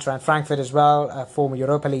Eintracht Frankfurt as well, a former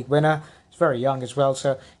Europa League winner. He's very young as well.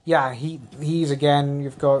 So, yeah, he's again,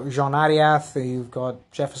 you've got Jean Arias, you've got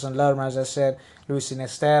Jefferson Lerma, as I said, Luis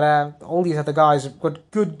Sinestera. All these other guys have got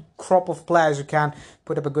good crop of players who can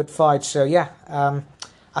put up a good fight. So, yeah,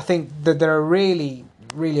 I think that they're really,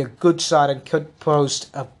 really a good side and could pose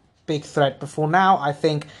a big threat. But for now, I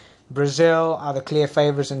think Brazil are the clear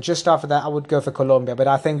favourites, and just after that I would go for Colombia. But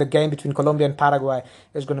I think the game between Colombia and Paraguay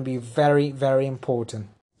is going to be very, very important.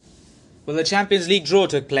 Well, the Champions League draw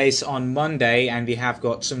took place on Monday, and we have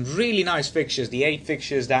got some really nice fixtures. The 8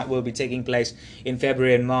 fixtures that will be taking place in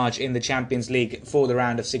February and March in the Champions League for the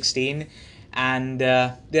round of 16. And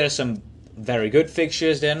there are some very good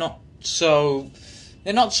fixtures. They're not so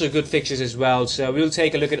good fixtures as well. So we'll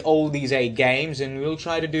take a look at all these 8 games, and we'll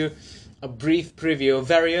try to do a brief preview, a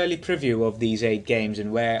very early preview of these 8 games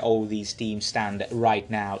and where all these teams stand right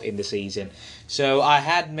now in the season. So I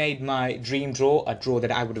had made my dream draw, a draw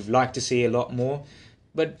that I would have liked to see a lot more,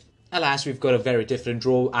 but alas, we've got a very different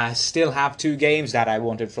draw. I still have 2 games that I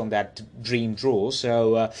wanted from that dream draw.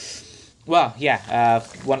 So, one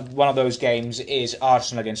of those games is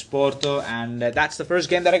Arsenal against Porto, and that's the first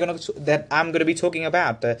game that I'm gonna be talking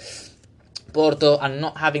about. Porto are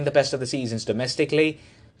not having the best of the seasons domestically.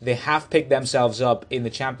 They have picked themselves up in the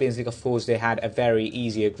Champions League. Of course, they had a very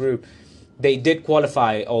easier group. They did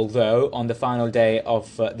qualify, although, on the final day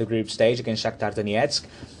of the group stage against Shakhtar Donetsk.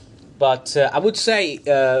 But I would say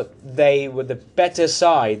they were the better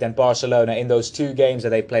side than Barcelona in those 2 games that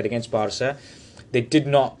they played against Barca. They did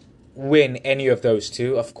not win any of those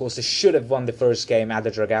 2. Of course, they should have won the first game at the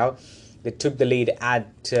Dragao. They took the lead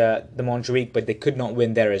at the Montjuic, but they could not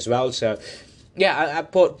win there as well. So, yeah,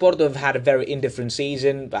 Porto have had a very indifferent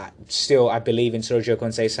season, but still I believe in Sergio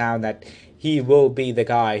Conceição that he will be the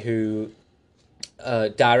guy who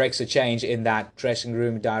directs a change in that dressing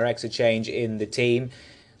room, directs a change in the team.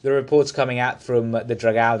 The reports coming out from the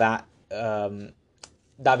Dragao that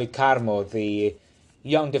David Carmo, the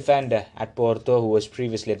young defender at Porto, who was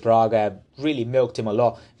previously at Braga, really milked him a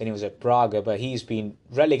lot when he was at Braga, but he's been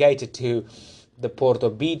relegated to the Porto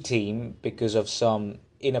B team because of some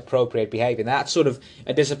inappropriate behaviour. That's sort of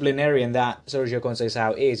a disciplinarian that Sergio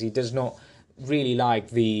Conceição is. He does not really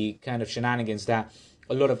like the kind of shenanigans that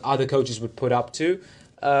a lot of other coaches would put up to.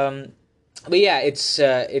 But yeah, it's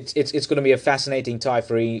going to be a fascinating tie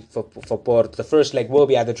for Porto. The first leg will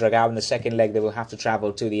be at the Dragao, and the second leg they will have to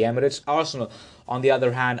travel to the Emirates. Arsenal, on the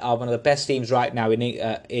other hand, are one of the best teams right now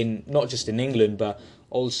in not just in England but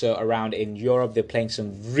also around in Europe. They're playing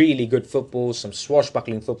some really good football, some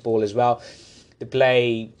swashbuckling football as well. They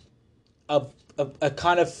play a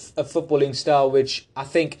kind of a footballing style which I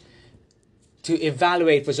think to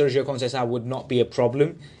evaluate for Sergio Conceição would not be a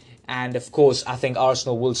problem. And of course, I think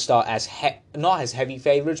Arsenal will start as not as heavy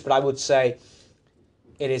favourites, but I would say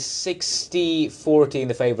it is 60-40 in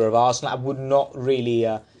the favour of Arsenal. I would not really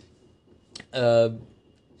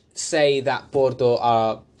say that Porto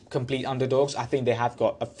are complete underdogs. I think they have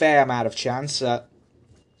got a fair amount of chance.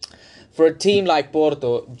 For a team like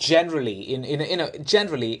Porto, generally,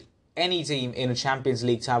 generally any team in a Champions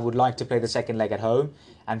League tie would like to play the second leg at home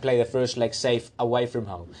and play the first leg safe away from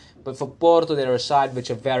home. But for Porto, they're a side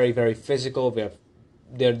which are very, very physical.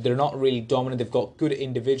 They're not really dominant. They've got good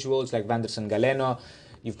individuals like Vanderson Galeno.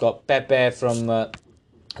 You've got Pepe from the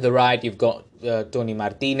right. You've got Tony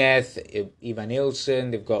Martinez, Ivan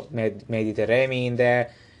Nilsson. They've got Mehdi Taremi in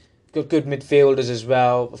there. Got good midfielders as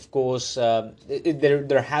well. Of course,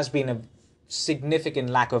 there has been a significant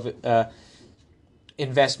lack of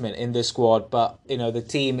investment in this squad, but the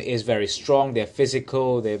team is very strong. They're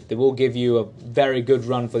physical. They will give you a very good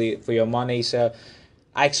run for your money. So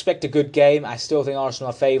I expect a good game. I still think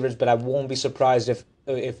Arsenal are favourites, but I won't be surprised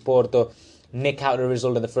if Porto nick out a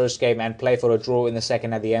result in the first game and play for a draw in the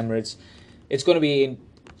second at the Emirates. It's going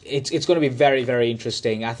to be very, very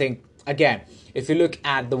interesting. I think again, if you look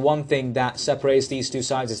at the one thing that separates these two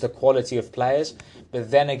sides is the quality of players, but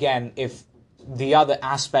then again, if the other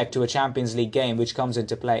aspect to a Champions League game which comes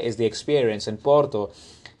into play is the experience, and Porto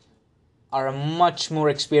are a much more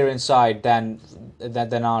experienced side than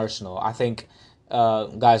Arsenal. I think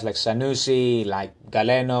guys like Sanusi, like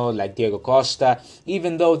Galeno, like Diego Costa,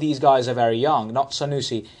 even though these guys are very young, not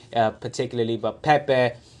Sanusi particularly, but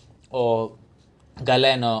Pepe or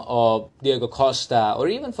Galeno or Diego Costa, or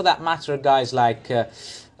even for that matter guys like David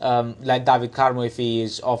Carmo if he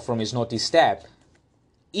is off from his naughty step.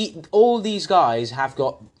 All these guys have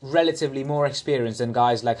got relatively more experience than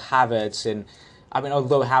guys like Havertz, and I mean,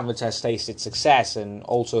 although Havertz has tasted success, and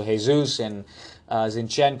also Jesus and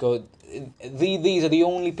Zinchenko, these are the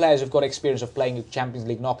only players who've got experience of playing a Champions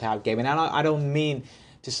League knockout game. And I don't mean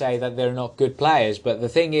to say that they're not good players, but the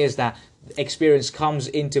thing is that experience comes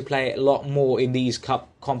into play a lot more in these cup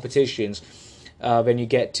competitions when you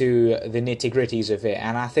get to the nitty-gritties of it.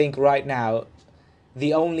 And I think right now,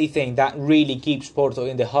 the only thing that really keeps Porto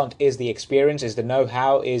in the hunt is the experience, is the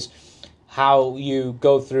know-how, is how you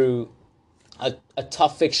go through a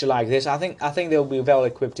tough fixture like this. I think they'll be well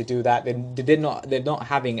equipped to do that. They're not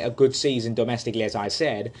having a good season domestically, as I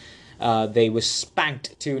said. They were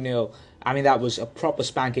spanked 2-0. I mean, that was a proper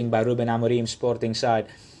spanking by Ruben Amorim's Sporting side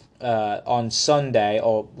on Sunday,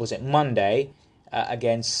 or was it Monday,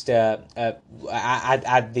 against at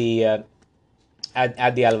the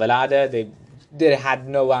Alvalade. They had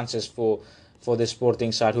no answers for the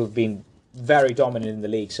Sporting side, who've been very dominant in the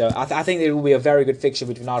league. So I think it will be a very good fixture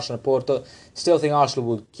between Arsenal and Porto. Still think Arsenal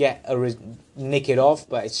will nick it off,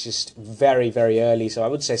 but it's just very, very early. So I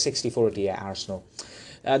would say 60-40 at Arsenal.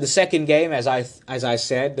 The second game, as I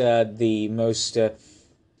said, the most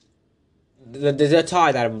the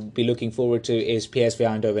tie that I would be looking forward to is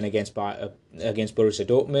PSV Eindhoven against Borussia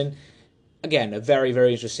Dortmund. Again, a very,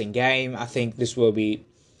 very interesting game. I think this will be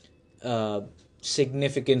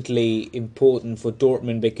significantly important for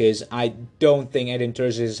Dortmund, because I don't think Edin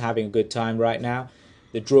Terzic is having a good time right now.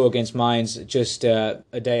 The draw against Mainz just a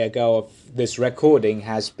day ago of this recording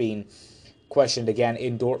has been questioned again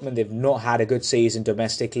in Dortmund. They've not had a good season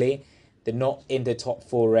domestically. They're not in the top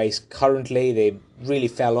four race currently. They really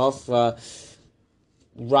fell off.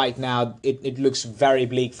 Right now, it looks very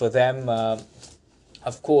bleak for them,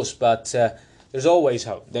 of course, but there's always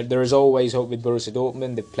hope. There is always hope with Borussia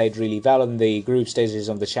Dortmund. They've played really well in the group stages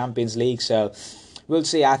of the Champions League, so we'll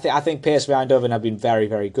see. I think PSV Eindhoven have been very,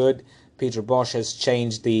 very good. Peter Bosz has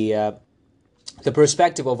changed the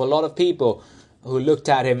perspective of a lot of people who looked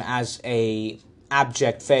at him as a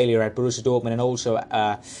abject failure at Borussia Dortmund, and also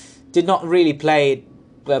did not really play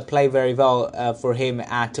very well for him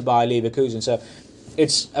at Bayer Leverkusen. So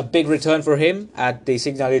it's a big return for him at the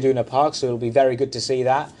Signal Iduna Park, so it'll be very good to see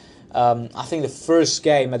that. I think the first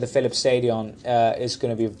game at the Philips Stadion is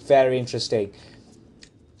going to be very interesting.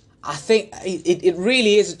 I think it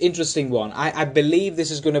really is an interesting one. I believe this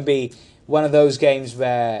is going to be one of those games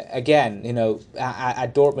where, again,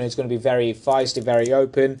 at Dortmund it's going to be very feisty, very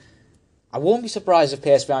open. I won't be surprised if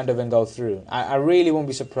PSV Eindhoven go through. I really won't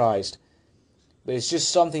be surprised. But it's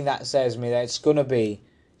just something that says me that it's going to be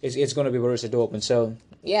Borussia Dortmund. So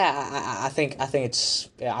yeah, I think it's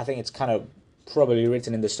kind of probably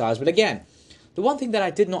written in the stars. But again, the one thing that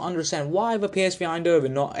I did not understand, why were PSV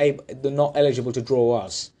Eindhoven not eligible to draw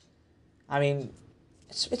us? I mean,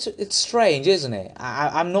 it's strange, isn't it?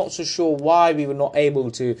 I'm not so sure why we were not able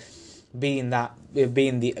to be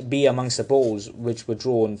amongst the balls which were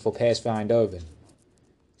drawn for PSV Eindhoven.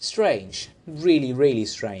 Strange, really, really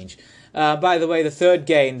strange. By the way, the third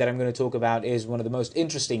game that I'm going to talk about is one of the most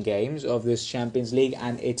interesting games of this Champions League,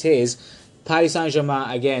 and it is Paris Saint-Germain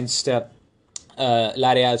against La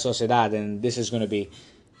Real Sociedad, and this is going to be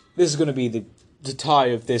the tie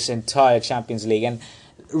of this entire Champions League. And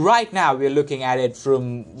right now we're looking at it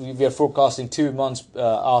we are forecasting 2 months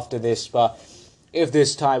after this, but if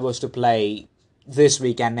this tie was to play this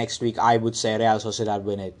week and next week, I would say Real Sociedad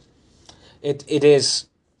win it. It is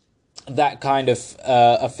that kind of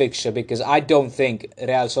a fixture, because I don't think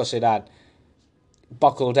Real Sociedad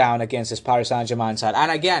buckle down against this Paris Saint-Germain side.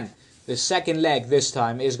 And again, the second leg this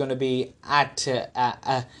time is going to be at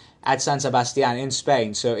San Sebastian in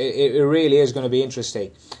Spain, so it really is going to be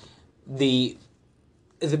interesting. The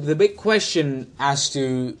big question as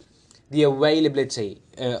to the availability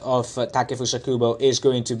of Takefusa Kubo is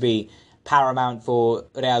going to be paramount for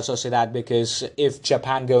Real Sociedad, because if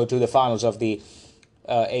Japan go to the finals of the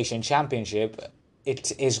Asian Championship,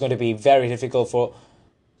 it is going to be very difficult for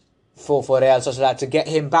Real Sociedad to get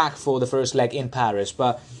him back for the first leg in Paris,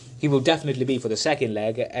 but he will definitely be for the second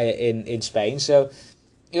leg in Spain. So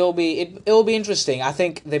it'll be interesting. I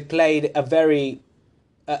think they played a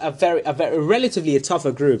relatively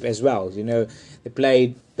tougher group as well. They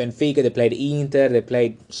played Benfica, they played Inter, they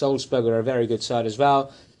played Salzburg, are a very good side as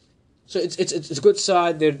well. So it's a good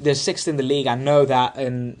side. They're sixth in the league. I know that,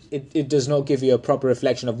 and it does not give you a proper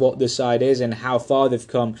reflection of what this side is and how far they've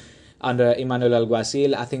come under Emmanuel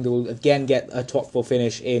Alguacil. I think they will again get a top four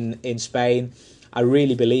finish in Spain. I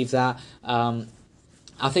really believe that. I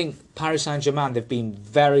think Paris Saint-Germain, they've been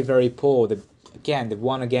very, very poor. They've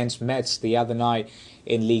won against Metz the other night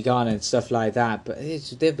in Ligue 1 and stuff like that, but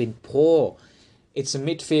they've been poor. It's a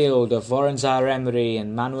midfield of Warren Zaïre-Emery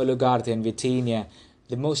and Manuel Ugarte and Vitinha.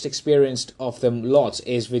 The most experienced of them lot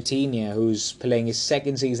is Vitinha, who's playing his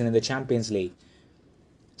second season in the Champions League.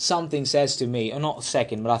 Something says to me, or not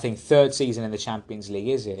second, but I think third season in the Champions League,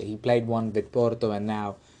 is it? He played one with Porto, and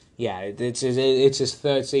now, it's his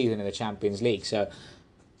third season in the Champions League. So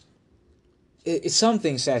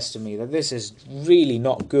something says to me that this is really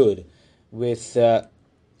not good, with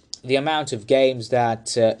the amount of games that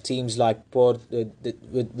teams like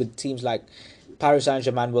with teams like Paris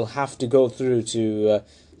Saint-Germain will have to go through to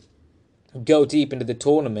go deep into the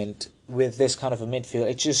tournament with this kind of a midfield.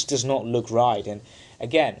 It just does not look right. And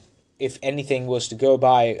again, if anything was to go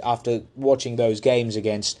by after watching those games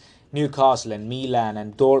against Newcastle and Milan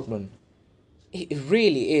and Dortmund, it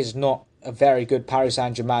really is not a very good Paris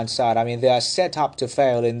Saint-Germain side. I mean, they are set up to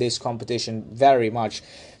fail in this competition very much,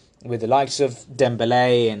 with the likes of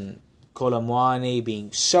Dembele and Kolo Muani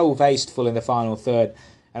being so wasteful in the final third,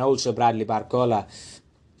 and also Bradley Barcola.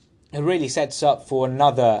 It really sets up for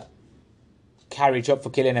another carry job for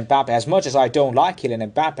Kylian Mbappe. As much as I don't like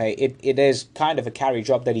Kylian Mbappe, it is kind of a carry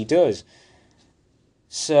job that he does.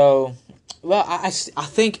 So, well, I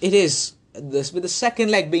think it is, this, with the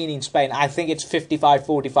second leg being in Spain, I think it's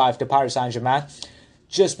 55-45 to Paris Saint-Germain,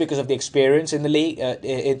 just because of the experience in the league,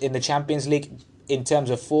 in the Champions League. In terms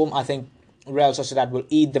of form, I think Real Sociedad will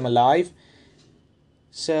eat them alive.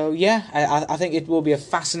 So yeah, I think it will be a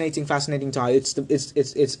fascinating tie.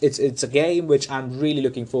 It's a game which I'm really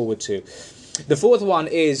looking forward to. The fourth one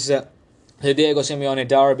is the Diego Simeone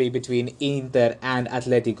derby between Inter and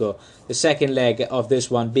Atletico. The second leg of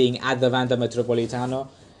this one being at the Wanda Metropolitano,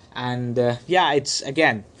 and yeah, it's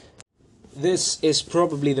again, this is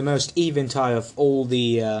probably the most even tie of all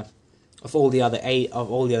the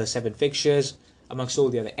other 7 fixtures, amongst all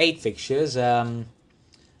the other 8 fixtures.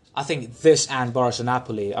 I think this and Barca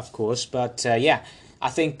Napoli, of course, but yeah, I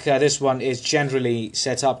think this one is generally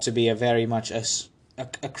set up to be a very much a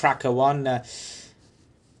cracker one.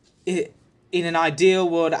 In an ideal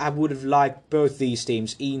world, I would have liked both these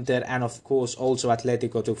teams, Inter and of course also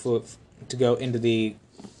Atletico, to go into the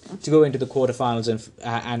quarterfinals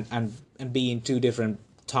and be in 2 different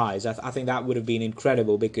ties. I think that would have been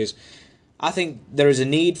incredible, because I think there is a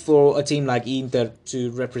need for a team like Inter to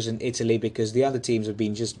represent Italy, because the other teams have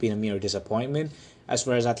just been a mere disappointment. As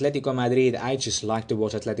far as Atletico Madrid, I just like to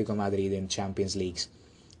watch Atletico Madrid in Champions Leagues.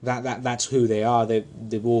 That's who they are. They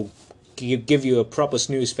will give you a proper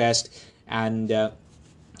snooze fest, and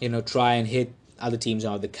try and hit other teams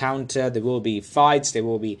on the counter. There will be fights. There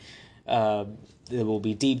will be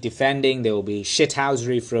deep defending. There will be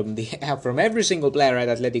shithousery from every single player at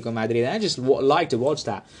Atletico Madrid. And I just like to watch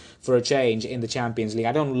that for a change in the Champions League.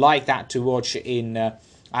 I don't like that to watch in.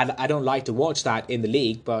 I don't like to watch that in the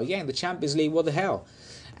league, but yeah, in the Champions League, what the hell?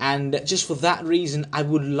 And just for that reason, I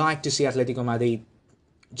would like to see Atletico Madrid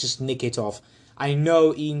just nick it off. I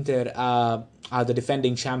know Inter are the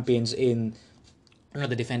defending champions not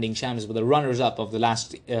the defending champions, but the runners-up of the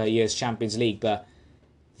last year's Champions League, but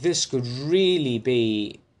this could really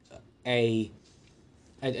be a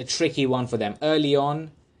tricky one for them early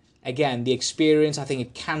on. Again, the experience, I think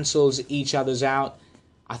it cancels each other's out.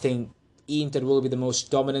 I think Inter will be the most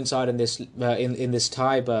dominant side in this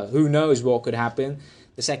tie, but who knows what could happen.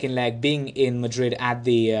 The second leg being in Madrid at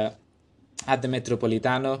the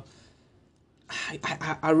Metropolitano,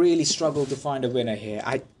 I really struggle to find a winner here.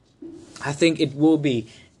 I think it will be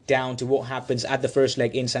down to what happens at the first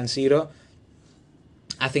leg in San Siro.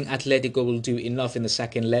 I think Atletico will do enough in the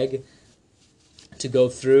second leg to go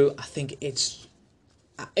through. I think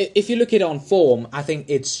if you look at it on form, I think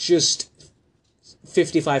it's just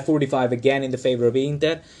 55-45 again in the favour of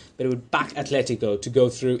Inter, but it would back Atletico to go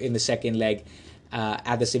through in the second leg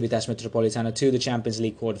at the Civitas Metropolitano to the Champions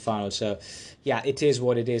League quarterfinal. So yeah, it is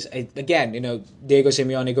what it is. Again, Diego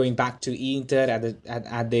Simeone going back to Inter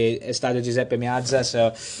at the Stadio Giuseppe Meazza.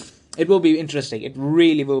 So it will be interesting. It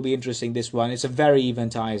really will be interesting, this one. It's a very even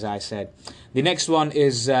tie, as I said. The next one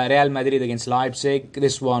is Real Madrid against Leipzig.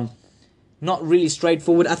 This one, not really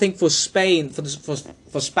straightforward. I think for Spain,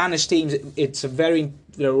 for Spanish teams, there are a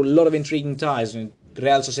lot of intriguing ties. Real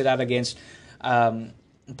Sociedad against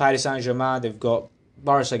Paris Saint-Germain. They've got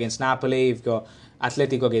Barca against Napoli. You've got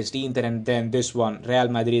Atletico against Inter, and then this one, Real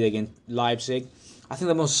Madrid against Leipzig. I think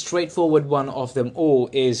the most straightforward one of them all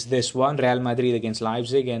is this one, Real Madrid against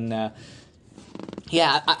Leipzig. And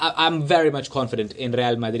yeah, I'm very much confident in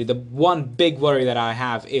Real Madrid. The one big worry that I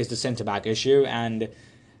have is the centre-back issue. And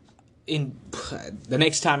in the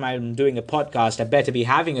next time I'm doing a podcast, I better be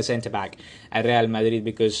having a centre-back at Real Madrid,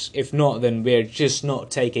 because if not, then we're just not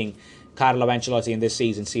taking Carlo Ancelotti in this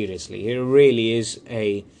season seriously. It really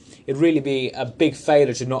be a big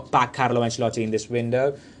failure to not back Carlo Ancelotti in this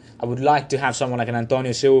window. I would like to have someone like an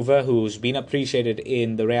Antonio Silva, who's been appreciated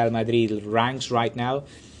in the Real Madrid ranks right now.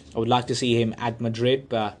 I would like to see him at Madrid,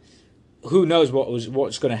 but who knows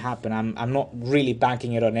what's going to happen. I'm not really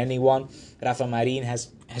banking it on anyone. Rafa Marin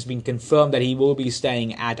has been confirmed that he will be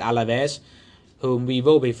staying at Alaves, whom we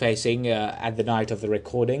will be facing at the night of the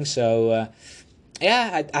recording. So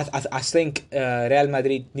yeah, I think Real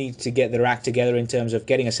Madrid needs to get their act together in terms of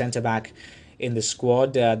getting a centre back in the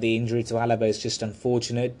squad. The injury to Alaba is just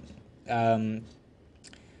unfortunate. I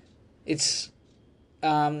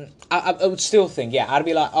would still think, yeah,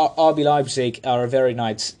 RB Leipzig are a very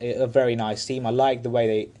nice team. I like the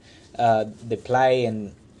way they play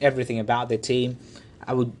and everything about their team.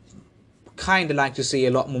 I would kind of like to see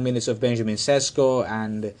a lot more minutes of Benjamin Sesko,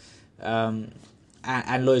 and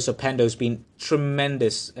Luis Opendo's been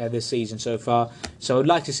tremendous this season so far. So I'd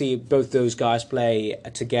like to see both those guys play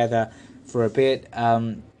together for a bit.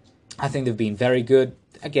 I think they've been very good.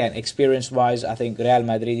 Again, experience-wise, I think Real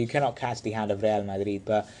Madrid, you cannot catch the hand of Real Madrid.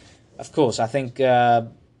 But, of course, I think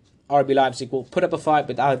RB Leipzig will put up a fight,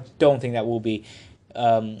 but I don't think that will be...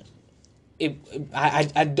 I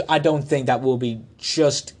don't think that will be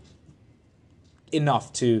just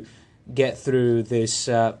enough to get through this...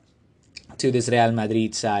 to this Real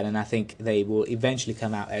Madrid side, and I think they will eventually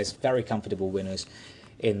come out as very comfortable winners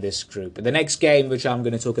in this group. The next game, which I'm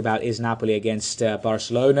going to talk about, is Napoli against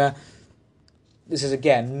Barcelona. This is,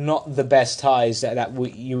 again, not the best ties that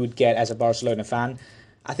you would get as a Barcelona fan.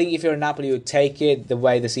 I think if you're a Napoli, you would take it the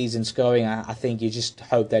way the season's going. I think you just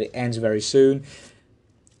hope that it ends very soon.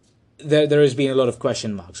 There has been a lot of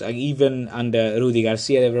question marks. Even under Rudi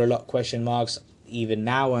Garcia, there were a lot of question marks. Even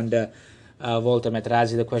now under Walter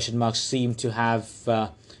Materazzi, the question marks seem to have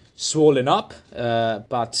swollen up.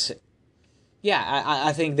 But yeah,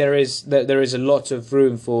 I think there is a lot of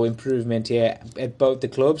room for improvement here at both the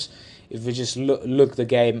clubs. If we just look the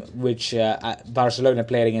game which Barcelona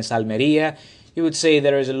played against Almeria, you would say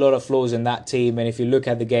there is a lot of flaws in that team. And if you look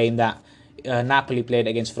at the game that Napoli played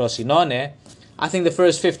against Frosinone, I think the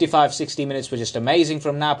first 55-60 minutes were just amazing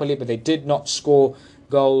from Napoli, but they did not score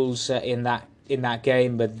goals in that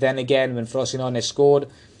game. But then again, when Frosinone scored,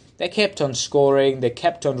 they kept on scoring, they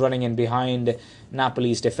kept on running in behind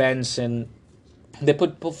Napoli's defence, and they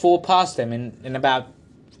put 4 past them in about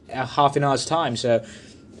half an hour's time. So,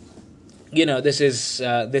 you know, this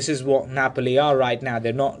is what Napoli are right now.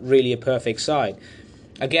 They're not really a perfect side.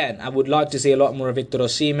 Again, I would like to see a lot more of Victor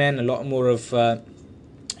Osimhen, a lot more of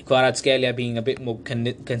Kvaratskhelia being a bit more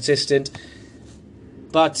consistent.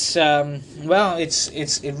 But well,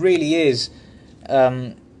 it really is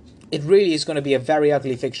going to be a very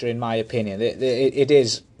ugly fixture in my opinion. It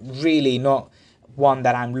is really not one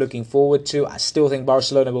that I'm looking forward to. I still think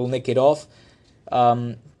Barcelona will nick it off.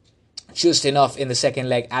 Just enough in the second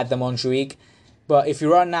leg at the Montjuic. But if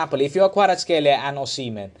you're on Napoli, if you're Kvaratskhelia and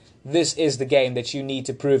Osimhen, this is the game that you need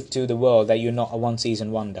to prove to the world that you're not a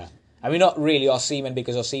one-season wonder. I mean, not really Osimhen,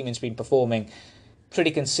 because Osimhen's been performing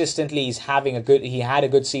pretty consistently. He had a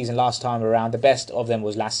good season last time around. The best of them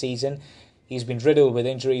was last season. He's been riddled with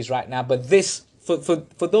injuries right now. But this, for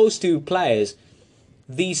those two players,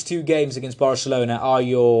 these 2 games against Barcelona are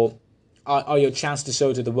your chance to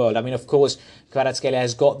show to the world. I mean, of course, Kvaratskhelia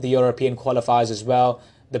has got the European qualifiers as well,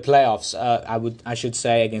 the playoffs. I should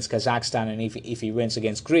say, against Kazakhstan, and if he wins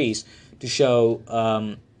against Greece, to show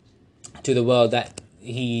to the world that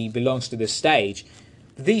he belongs to this stage.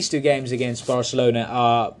 These 2 games against Barcelona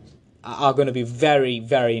are going to be very,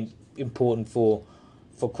 very important for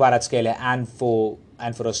Kvaratskhelia and for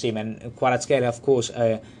Osimhen. Kvaratskhelia, of course,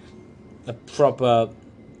 a proper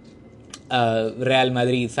Real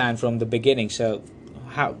Madrid fan from the beginning. So,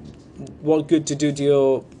 what good to do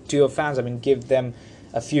to your fans? I mean, give them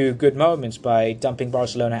a few good moments by dumping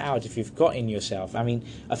Barcelona out if you've got in yourself. I mean,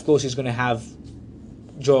 of course, he's going to have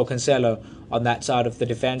Joao Cancelo on that side of the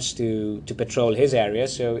defence to patrol his area,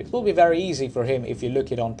 so it will be very easy for him if you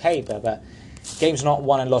look it on paper. But game's not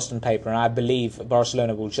won and lost on paper, and I believe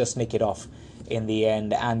Barcelona will just nick it off in the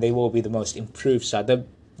end, and they will be the most improved side.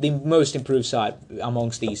 The most improved side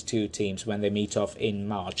amongst these 2 teams when they meet off in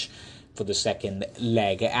March for the second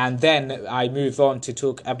leg. And then I move on to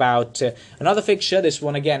talk about another fixture. This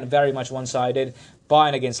one, again, very much one-sided.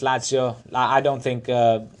 Bayern against Lazio. I don't think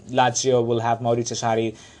Lazio will have Maurizio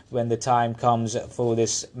Sarri when the time comes for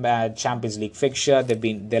this Champions League fixture. They're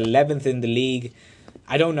 11th in the league.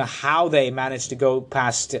 I don't know how they managed to go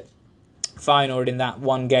past Feyenoord in that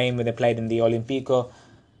one game when they played in the Olimpico.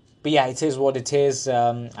 But yeah, it is what it is.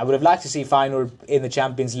 I would have liked to see Feyenoord in the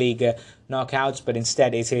Champions League knockouts, but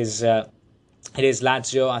instead it is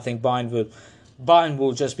Lazio. I think Bayern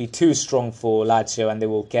will just be too strong for Lazio, and they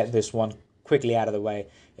will get this one quickly out of the way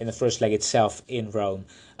in the first leg itself in Rome.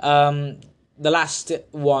 The last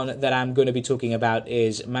one that I'm going to be talking about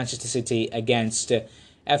is Manchester City against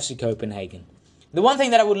FC Copenhagen. The one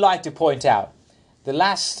thing that I would like to point out, the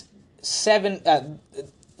last 7...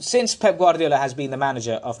 since Pep Guardiola has been the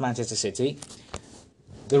manager of Manchester City,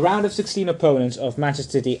 the round of 16 opponents of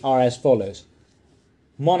Manchester City are as follows.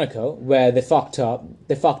 Monaco, where they fucked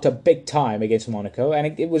up big time against Monaco,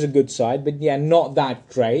 and it was a good side, but yeah, not that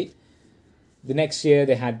great. The next year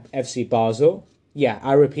they had FC Basel. Yeah,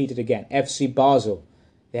 I repeat it again, FC Basel.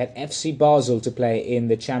 They had FC Basel to play in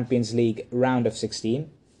the Champions League round of 16.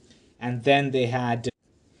 And then they had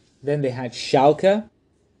Schalke,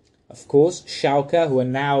 Of course, Schalke, who are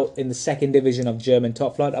now in the second division of German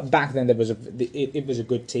top flight. Back then, it was a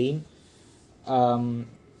good team.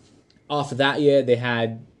 After that year, they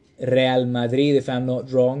had Real Madrid, if I'm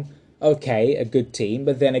not wrong. Okay, a good team,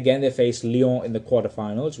 but then again, they faced Lyon in the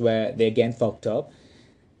quarterfinals, where they again fucked up.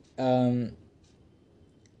 Then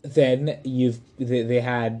they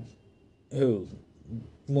had who?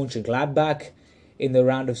 Mönchengladbach in the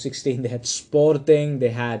round of 16. They had Sporting, they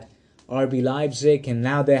had RB Leipzig, and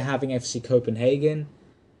now they're having FC Copenhagen.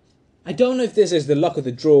 I don't know if this is the luck of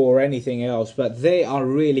the draw or anything else, but they are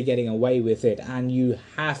really getting away with it, and you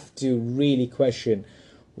have to really question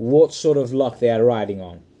what sort of luck they are riding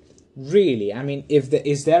on. Really, I mean,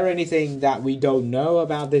 is there anything that we don't know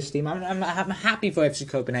about this team? I'm happy for FC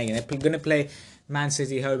Copenhagen. They're going to play Man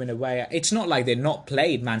City home and away. It's not like they've not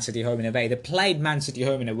played Man City home and away. They played Man City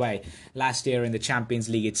home and away last year in the Champions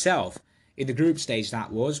League itself. In the group stage, that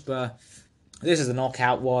was. But this is the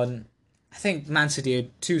knockout one. I think Man City are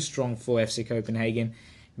too strong for FC Copenhagen.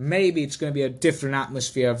 Maybe it's going to be a different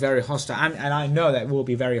atmosphere, very hostile. And I know that will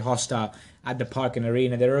be very hostile at the Parken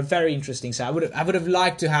Arena. They're a very interesting side. I would have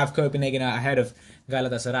liked to have Copenhagen ahead of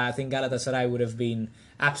Galatasaray. I think Galatasaray would have been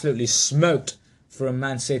absolutely smoked from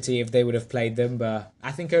Man City if they would have played them. But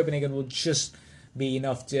I think Copenhagen will just be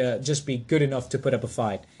good enough to put up a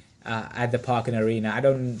fight at the Parken Arena. I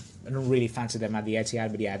don't really fancy them at the Etihad,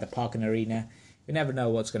 but yeah, at the Parken Arena, you never know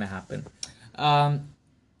what's going to happen.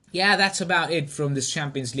 Yeah, that's about it from this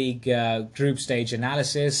Champions League group stage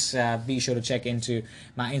analysis. Be sure to check into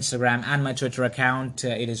my Instagram and my Twitter account.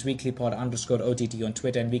 It is weeklypod_OTT on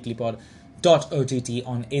Twitter and weeklypod.ott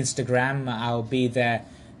on Instagram. I'll be there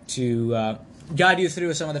to guide you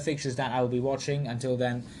through some of the fixtures that I will be watching. Until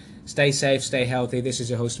then, stay safe, stay healthy. This is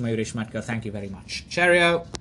your host, Mayuri Shmatka. Thank you very much. Cheerio!